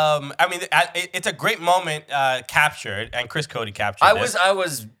a, it's a great moment captured, and Chris Cody captured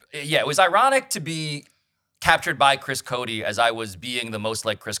it. It was ironic to be captured by Chris Cody as I was being the most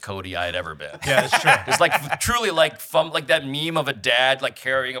like Chris Cody I had ever been. Yeah, that's true. It's like truly like that meme of a dad like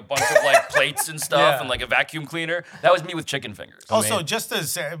carrying a bunch of like plates and stuff and like a vacuum cleaner. That was me with chicken fingers. Also, just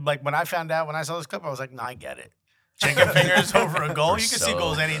as like when I saw this clip, I was like, no, I get it. Chicken fingers over a goal. You can see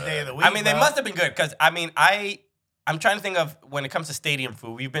goals any day of the week. I mean, they must have been good because I'm trying to think of when it comes to stadium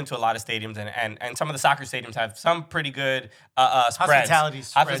food. We've been to a lot of stadiums, and some of the soccer stadiums have some pretty good spreads. Hospitality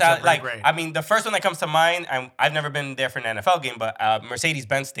spreads are pretty great. I mean, the first one that comes to mind, and I've never been there for an NFL game, but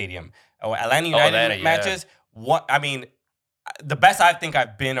Mercedes-Benz Stadium, Atlanta United matches. The best I think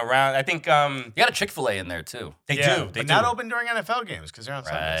I've been around. I think you got a Chick-fil-A in there too. They do. But not open during NFL games because they're on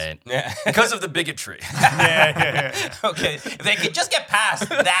Sundays. Right. Yeah. Because of the bigotry. Yeah. Okay. If they could just get past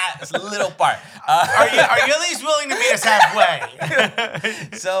that little part. Are you at least willing to meet us halfway?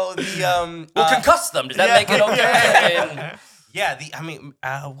 So the We'll concuss them. Does that make it okay?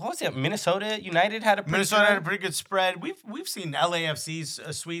 What was it? Minnesota United had a pretty good spread. We've seen LAFC's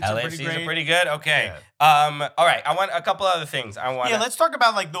suites are pretty great. Are pretty good. Okay. Yeah. All right. I want a couple other things. Let's talk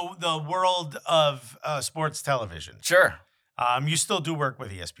about like the world of sports television. Sure. You still do work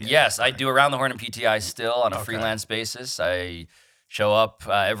with ESPN. Yes, I do Around the Horn and PTI still on a freelance basis. I show up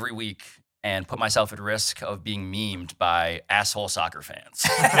every week and put myself at risk of being memed by asshole soccer fans.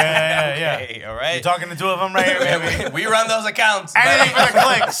 Yeah. Okay, all right. You're talking to two of them right here, baby. We run those accounts. Anything for the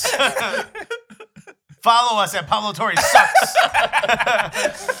clicks. Follow us at Pablo Torre Sucks.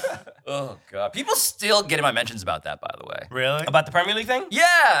 Oh, God. People still get in my mentions about that, by the way. Really? About the Premier League thing?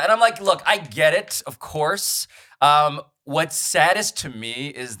 Yeah, and I'm like, look, I get it, of course. What's saddest to me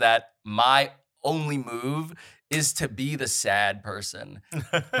is that my only move is to be the sad person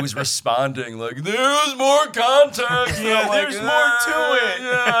who's responding like, there's more context. Yeah, like, there's more to it.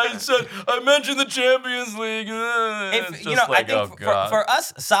 Yeah, I mentioned the Champions League. If, I think for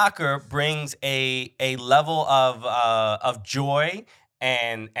us, soccer brings a level of joy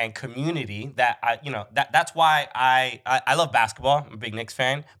and community that that's why I love basketball. I'm a big Knicks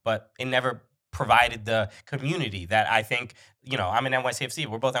fan, but it never provided the community that I think, I'm an NYCFC.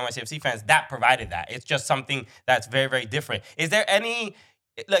 We're both NYCFC fans. That provided that. It's just something that's very, very different. Is there any,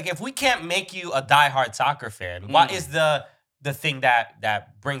 if we can't make you a diehard soccer fan, what is the thing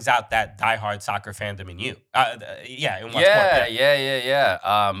that brings out that diehard soccer fandom in you? In what sport?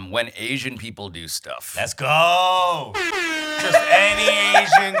 Yeah. When Asian people do stuff. Let's go. Just any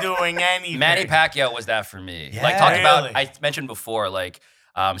Asian doing anything. Manny Pacquiao was that for me. Yeah, like, talk about, really? I mentioned before, like,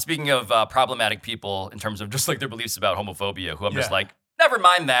 speaking of problematic people in terms of just like their beliefs about homophobia, who I'm just like, never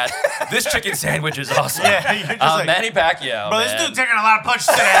mind that. This chicken sandwich is awesome. Yeah, you're just Manny Pacquiao. Bro, this dude taking a lot of punches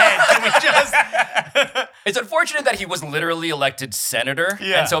to the head. Can we just? It's unfortunate that he was literally elected senator,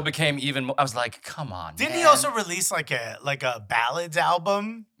 Yeah. and so it became even more. I was like, come on. Didn't man. he also release like a ballads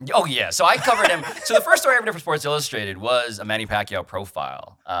album? Oh yeah, so I covered him. So the first story I ever did for Sports Illustrated was a Manny Pacquiao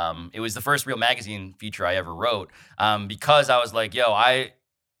profile. It was the first real magazine feature I ever wrote because I was like, yo, I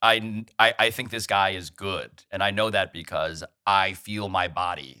think this guy is good, and I know that because I feel my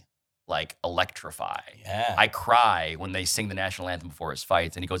body like electrify. Yeah. I cry when they sing the national anthem before his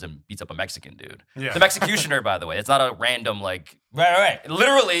fights, and he goes and beats up a Mexican dude. Yeah. The Mexicutioner, by the way. It's not a random like. Right.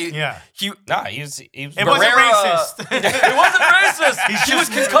 Literally. Yeah. He was. It wasn't racist. It wasn't racist. He was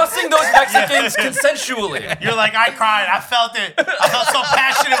concussing those Mexicans consensually. You're like, I cried. I felt it. I felt so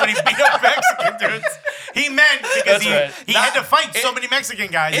passionate when he beat up Mexican dudes. He meant because he had to fight so many Mexican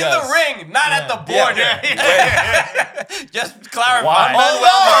guys. In the ring, not at the border. Yeah. Just clarify.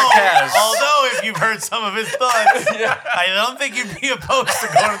 Why? Although, if you've heard some of his thoughts, I don't think you'd be opposed to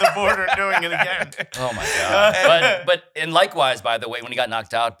going to the border and doing it again. Oh my God. But and likewise, by the way, when he got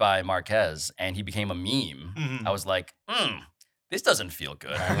knocked out by Marquez and he became a meme, I was like, this doesn't feel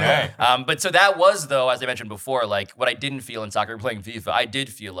good. Right. But so that was, though, as I mentioned before, like what I didn't feel in soccer playing FIFA, I did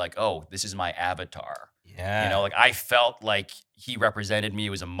feel like, oh, this is my avatar. Yeah. Like I felt like he represented me, he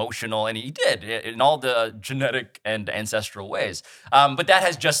was emotional, and he did in all the genetic and ancestral ways. But that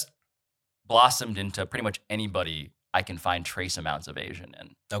has just blossomed into pretty much anybody I can find trace amounts of Asian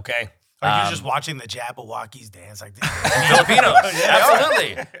in. Okay. Are you just watching the Jabberwockies dance like this? Filipinos,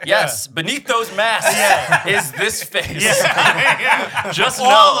 absolutely. Yes, beneath those masks is this face. Just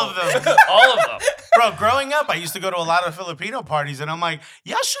all know. of them. All of them. Bro, growing up, I used to go to a lot of Filipino parties, and I'm like,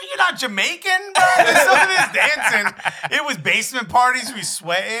 y'all sure you're not Jamaican, bro? There's some of this dancing. It was basement parties, we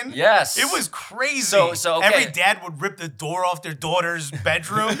sweating. Yes. It was crazy. So okay. Every dad would rip the door off their daughter's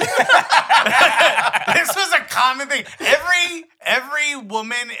bedroom. This was a common thing. Every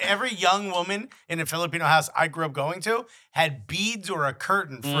woman, every young woman in a Filipino house I grew up going to had beads or a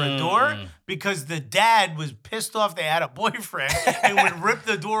curtain for a door because the dad was pissed off they had a boyfriend and would rip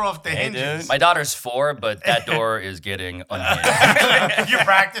the door off the hinges. My daughter's 4, but that door is getting unhinged. You're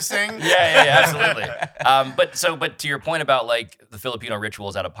practicing? Yeah, absolutely. But to your point about like the Filipino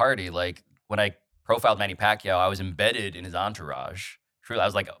rituals at a party, like when I profiled Manny Pacquiao, I was embedded in his entourage. Truly, I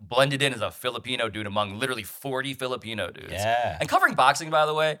was like blended in as a Filipino dude among literally 40 Filipino dudes. Yeah. And covering boxing, by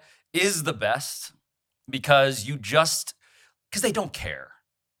the way, is the best because they don't care.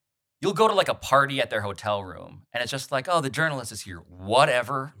 You'll go to like a party at their hotel room and it's just like, oh, the journalist is here.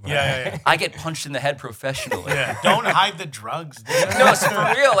 Whatever. Yeah. I get punched in the head professionally. Yeah. Don't hide the drugs, dude. No, it's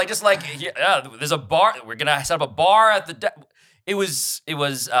for real. Like just like, there's a bar. We're going to set up a bar at the...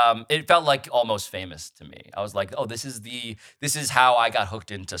 It felt like almost famous to me. I was like, oh, this is how I got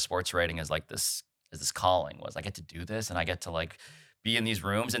hooked into sports writing as this calling was. I get to do this and I get to like be in these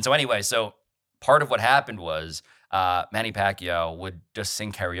rooms. And so anyway, so part of what happened was Manny Pacquiao would just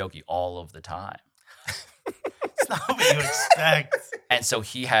sing karaoke all of the time. It's not what you expect. And so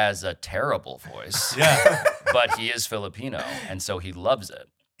he has a terrible voice. Yeah. But he is Filipino, and so he loves it.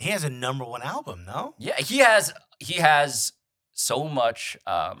 He has a #1 album, no? Yeah, he has so much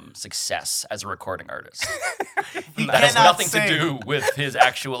success as a recording artist. That has nothing to do with his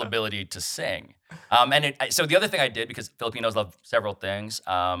actual ability to sing. So the other thing I did, because Filipinos love several things,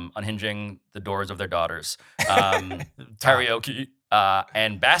 unhinging the doors of their daughters, karaoke,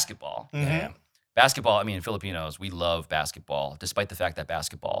 and basketball. Mm-hmm. Basketball, I mean, Filipinos, we love basketball, despite the fact that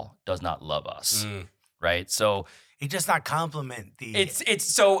basketball does not love us, right? So he does not compliment the... It's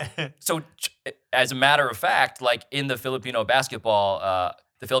so as a matter of fact, like in the Philippine Basketball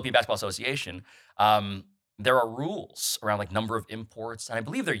Association, there are rules around like number of imports, and I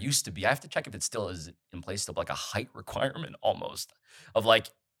believe there used to be. I have to check if it still is in place, still like a height requirement almost of like,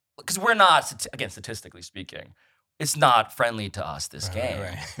 because we're not, again, statistically speaking, it's not friendly to us, this game.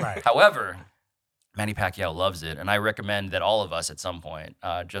 Right. However, Manny Pacquiao loves it, and I recommend that all of us at some point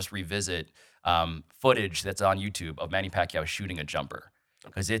just revisit footage that's on YouTube of Manny Pacquiao shooting a jumper,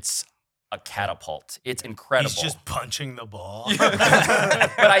 because it's a catapult. It's incredible. He's just punching the ball. But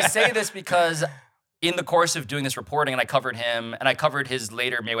I say this because in the course of doing this reporting, and I covered him, and I covered his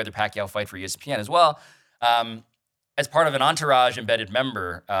later Mayweather-Pacquiao fight for ESPN as well, as part of an Entourage embedded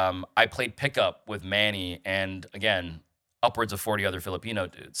member, I played pickup with Manny and, again, upwards of 40 other Filipino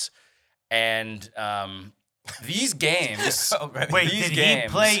dudes. And these games... Wait, these did games, he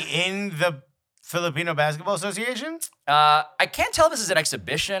play in the Filipino Basketball Association? I can't tell if this is an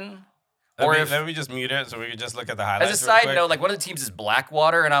exhibition... Let me just mute it so we can just look at the highlights. As a side note, like one of the teams is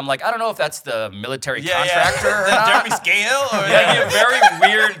Blackwater, and I'm like, I don't know if that's the military contractor or not. Jeremy Scale? Or That'd be a very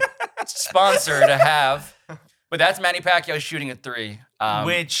weird sponsor to have. But that's Manny Pacquiao shooting a three.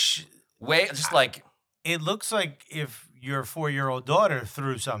 Just like... It looks like if your 4-year-old daughter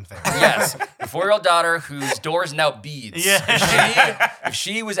threw something. Yes, the 4-year-old daughter whose doors now beads. Yeah. If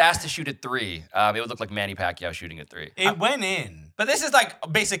she was asked to shoot a three, it would look like Manny Pacquiao shooting a three. It went in. But this is like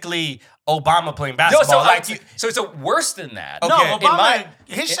basically Obama playing basketball. So it's worse than that. Okay. No, Obama,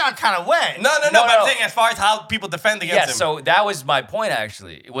 his shot kind of went. No, but I'm saying as far as how people defend against him. Yeah, so that was my point,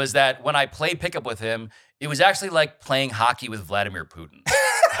 actually. It was that when I played pickup with him, it was actually like playing hockey with Vladimir Putin.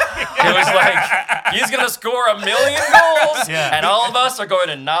 It was like, he's going to score 1 million goals, and all of us are going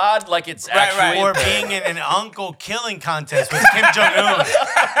to nod like it's actually... Or being in an uncle killing contest with Kim Jong-un.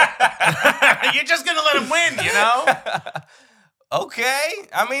 You're just going to let him win, you know? Okay.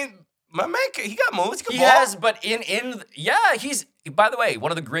 I mean, my man, he got moves. He has, but he's, by the way,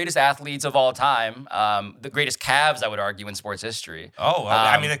 one of the greatest athletes of all time, the greatest calves, I would argue, in sports history. Oh,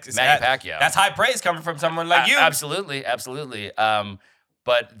 I mean, Manny Pacquiao. That's high praise coming from someone like you. Absolutely.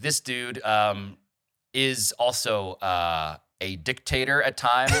 But this dude is also a dictator at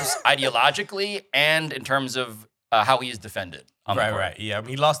times, ideologically, and in terms of how he is defended. Right. Yeah, I mean,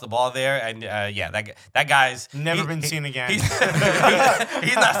 he lost the ball there, and that guy's never been seen again.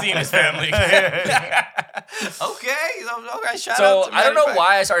 He's not seeing his family. Okay, shout out to I don't know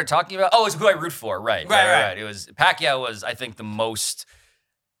why I started talking about. Oh, it's who I root for. Right. It was Pacquiao was, I think, the most.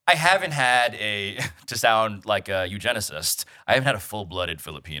 I haven't had to sound like a eugenicist, I haven't had a full-blooded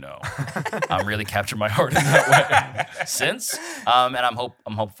Filipino really capture my heart in that way since, and I'm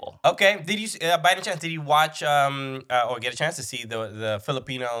hopeful. Okay, did you, by any chance, did you watch or get a chance to see the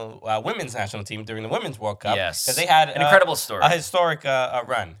Filipino women's national team during the Women's World Cup? Yes. Because they had an incredible story. A historic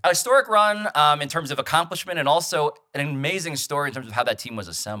run. A historic run in terms of accomplishment, and also an amazing story in terms of how that team was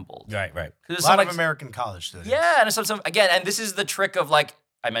assembled. Right. A lot of American college students. Yeah, and again, and this is the trick of like,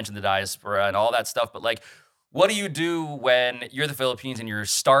 I mentioned the diaspora and all that stuff, but like, what do you do when you're the Philippines and you're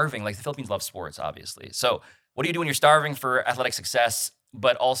starving? Like, the Philippines love sports, obviously. So what do you do when you're starving for athletic success,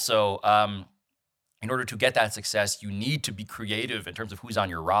 but also in order to get that success, you need to be creative in terms of who's on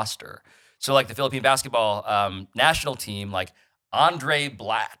your roster. So like the Philippine basketball national team, like Andre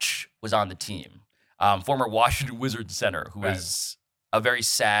Blatch was on the team, former Washington Wizards center, who is a very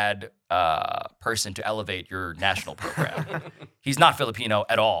sad person to elevate your national program. He's not Filipino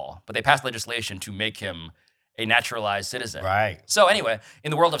at all, but they passed legislation to make him a naturalized citizen. Right. So anyway,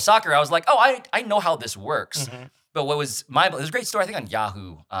 in the world of soccer, I was like, oh, I know how this works. Mm-hmm. But there's a great story, I think,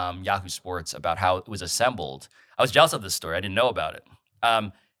 on Yahoo Sports about how it was assembled. I was jealous of this story. I didn't know about it.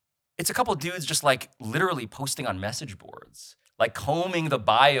 It's a couple dudes just like literally posting on message boards, like combing the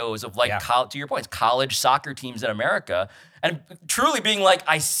bios of like, to your point, college soccer teams in America, and truly being like,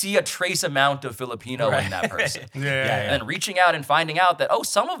 I see a trace amount of Filipino in that person. And then reaching out and finding out that, oh,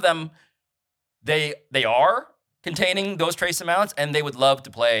 some of them, they are containing those trace amounts, and they would love to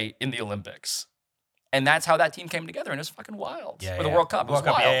play in the Olympics. And that's how that team came together, and it was fucking wild. For the World Cup, it was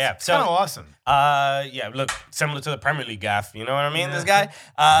wild. It's kind of awesome. Look, similar to the Premier League gaff, you know what I mean? This guy.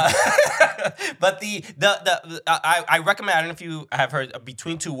 But I recommend. I don't know if you have heard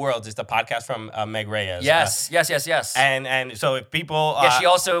Between Two Worlds. It's the podcast from Meg Reyes. Yes. And so if people, she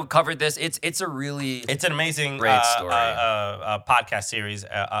also covered this. It's an amazing great story. Podcast series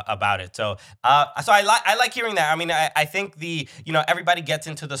about it. So I like hearing that. I mean, I think everybody gets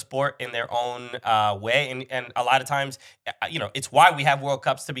into the sport in their own way, and a lot of times, it's why we have World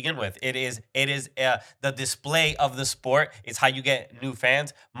Cups to begin with. It is the display of the sport. It's how you get new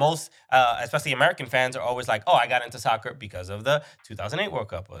fans. Most, especially American fans, are always like, "Oh, I got into soccer because of the 2008 World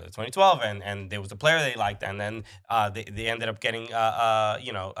Cup, or 2012, and there was a player they liked, and then they ended up getting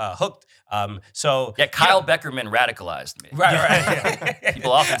hooked." Kyle Beckerman radicalized me. Right.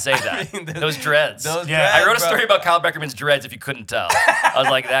 People often say that. Those dreads. dreads, I wrote a story about Kyle Beckerman's dreads, if you couldn't tell. I was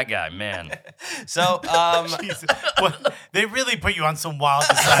like, that guy, man. So, Jesus. Well, they really put you on some wild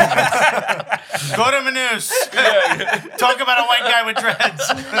assignments. Go to Manus. Talk about a white guy with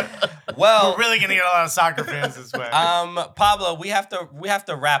dreads. Well, we're really gonna get a lot of soccer fans this way. Pablo, we have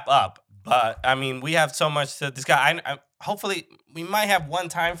to wrap up. But I mean, we have so much to discuss. I hopefully we might have one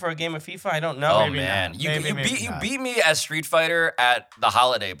time for a game of FIFA. I don't know. Oh man, you beat me as Street Fighter at the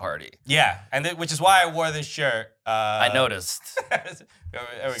holiday party. Yeah, and which is why I wore this shirt. I noticed.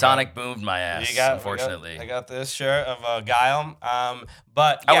 Sonic boomed my ass. Unfortunately, I got this shirt of Guile.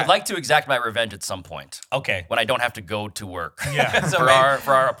 But I would like to exact my revenge at some point. Okay, when I don't have to go to work. Yeah, so for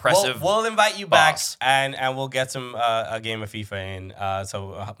our oppressive. We'll invite you boss. back, and we'll get some a game of FIFA in,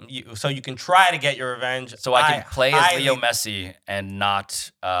 so you can try to get your revenge. So I can play as Leo Messi and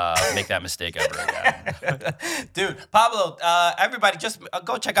not make that mistake ever again. Dude, Pablo, everybody, just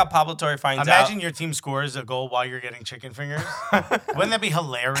go check out Pablo Torre Finds Out. Imagine your team scores a goal while you're getting chicken fingers. Wouldn't that be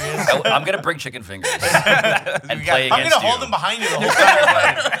hilarious? I'm gonna bring chicken fingers and play against you. I'm gonna hold them behind you the whole time.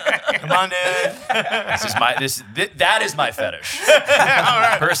 Come on, dude. That is my fetish. All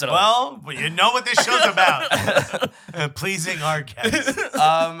right. Personally. Well, you know what this show's about. Pleasing our guests.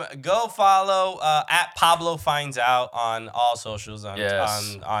 Go follow at Pablo Finds Out on all socials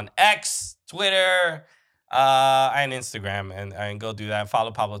on X, Twitter, and Instagram, and go do that.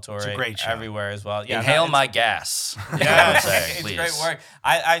 Follow Pablo Torre. It's a great show. Everywhere as well. Yeah, Inhale my gas. Yeah, it's great work.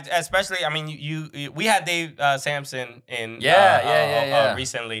 I especially. I mean, we had Dave Sampson in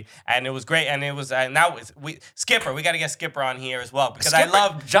recently, and it was great. And it was now Skipper. We got to get Skipper on here as well because I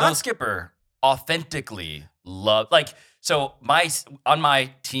love John Skipper. Authentically love So on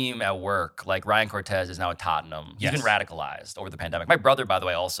my team at work, like Ryan Cortez is now at Tottenham. He's been radicalized over the pandemic. My brother, by the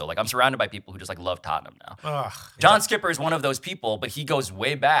way, also. Like I'm surrounded by people who just like love Tottenham now. Ugh, John Skipper is one of those people, but he goes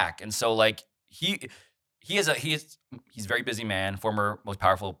way back. And so like he's a very busy man, former most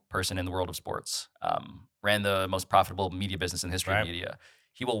powerful person in the world of sports. Ran the most profitable media business in the history of media.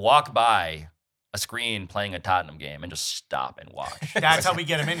 He will walk by a screen playing a Tottenham game and just stop and watch. That's how we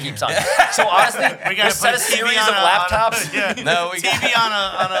get him in here. So honestly, we got to set a series of laptops. We got TV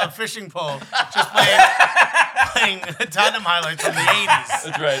on a fishing pole, just playing Tottenham highlights from the 80s.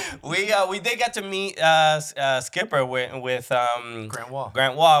 That's right. We did get to meet Skipper with Grant Wall.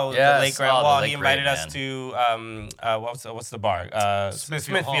 Grant Wall, the late Grant Wall. He invited us man. to what's the bar?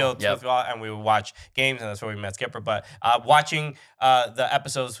 Smithfield, and we would watch games, and that's where we met Skipper. But watching the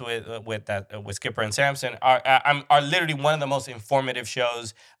episodes with Skipper and Sampson are literally one of the most informative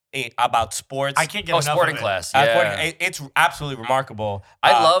shows about sports. I can't get enough Sporting of it. Class. It's absolutely remarkable.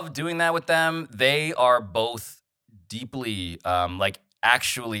 I love doing that with them. They are both deeply,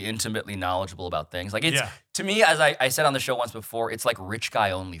 actually intimately knowledgeable about things. Like it's to me, as I said on the show once before, it's like rich guy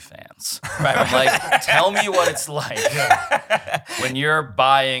OnlyFans. Right? I'm like, tell me what it's like when you're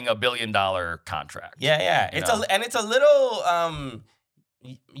buying $1 billion contract. Yeah. It's a little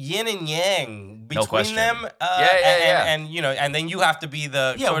yin and yang between them. And then you have to be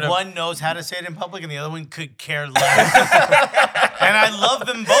the sort of one knows how to say it in public and the other one could care less. And I love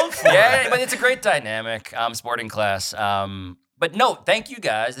them both for it. But it's a great dynamic. Sporting Class. But no, thank you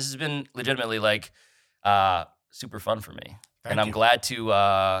guys. This has been legitimately super fun for me. I'm glad to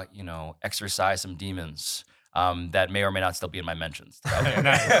exercise some demons. That may or may not still be in my mentions. Okay,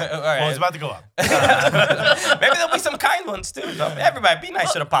 nice. Well, it's about to go up. Maybe there'll be some kind ones too. Everybody, be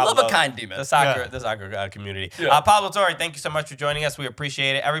nice to the Pablo. Love a kind demon. The soccer community. Pablo Torre, thank you so much for joining us. We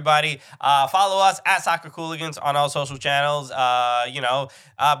appreciate it. Everybody, follow us at Soccer Cooligans on all social channels.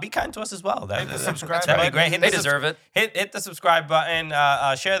 Be kind to us as well. Hit the subscribe button. button. Great. They deserve it. Hit the subscribe button.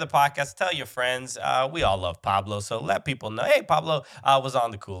 Share the podcast. Tell your friends. We all love Pablo, so let people know. Hey, Pablo was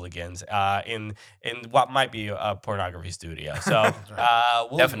on the Cooligans in what might be a pornography studio. So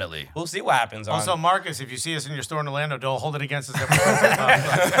definitely. We'll see what happens. Also, Marcus, if you see us in your store in Orlando, don't hold it against us.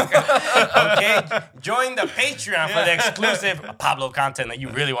 Okay, join the Patreon for the exclusive Pablo content that you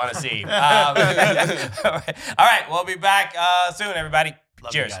really want to see. All right, we'll be back soon, everybody.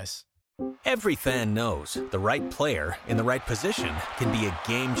 Love Cheers. you guys. Every fan knows the right player in the right position can be a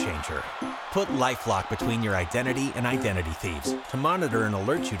game changer. Put LifeLock between your identity and identity thieves to monitor and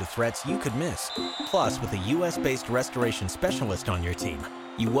alert you to threats you could miss. Plus, with a U.S.-based restoration specialist on your team,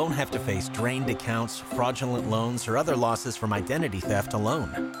 you won't have to face drained accounts, fraudulent loans, or other losses from identity theft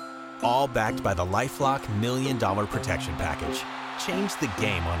alone. All backed by the LifeLock $1 Million Protection Package. Change the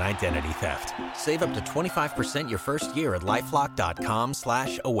game on identity theft. Save up to 25% your first year at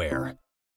LifeLock.com/aware.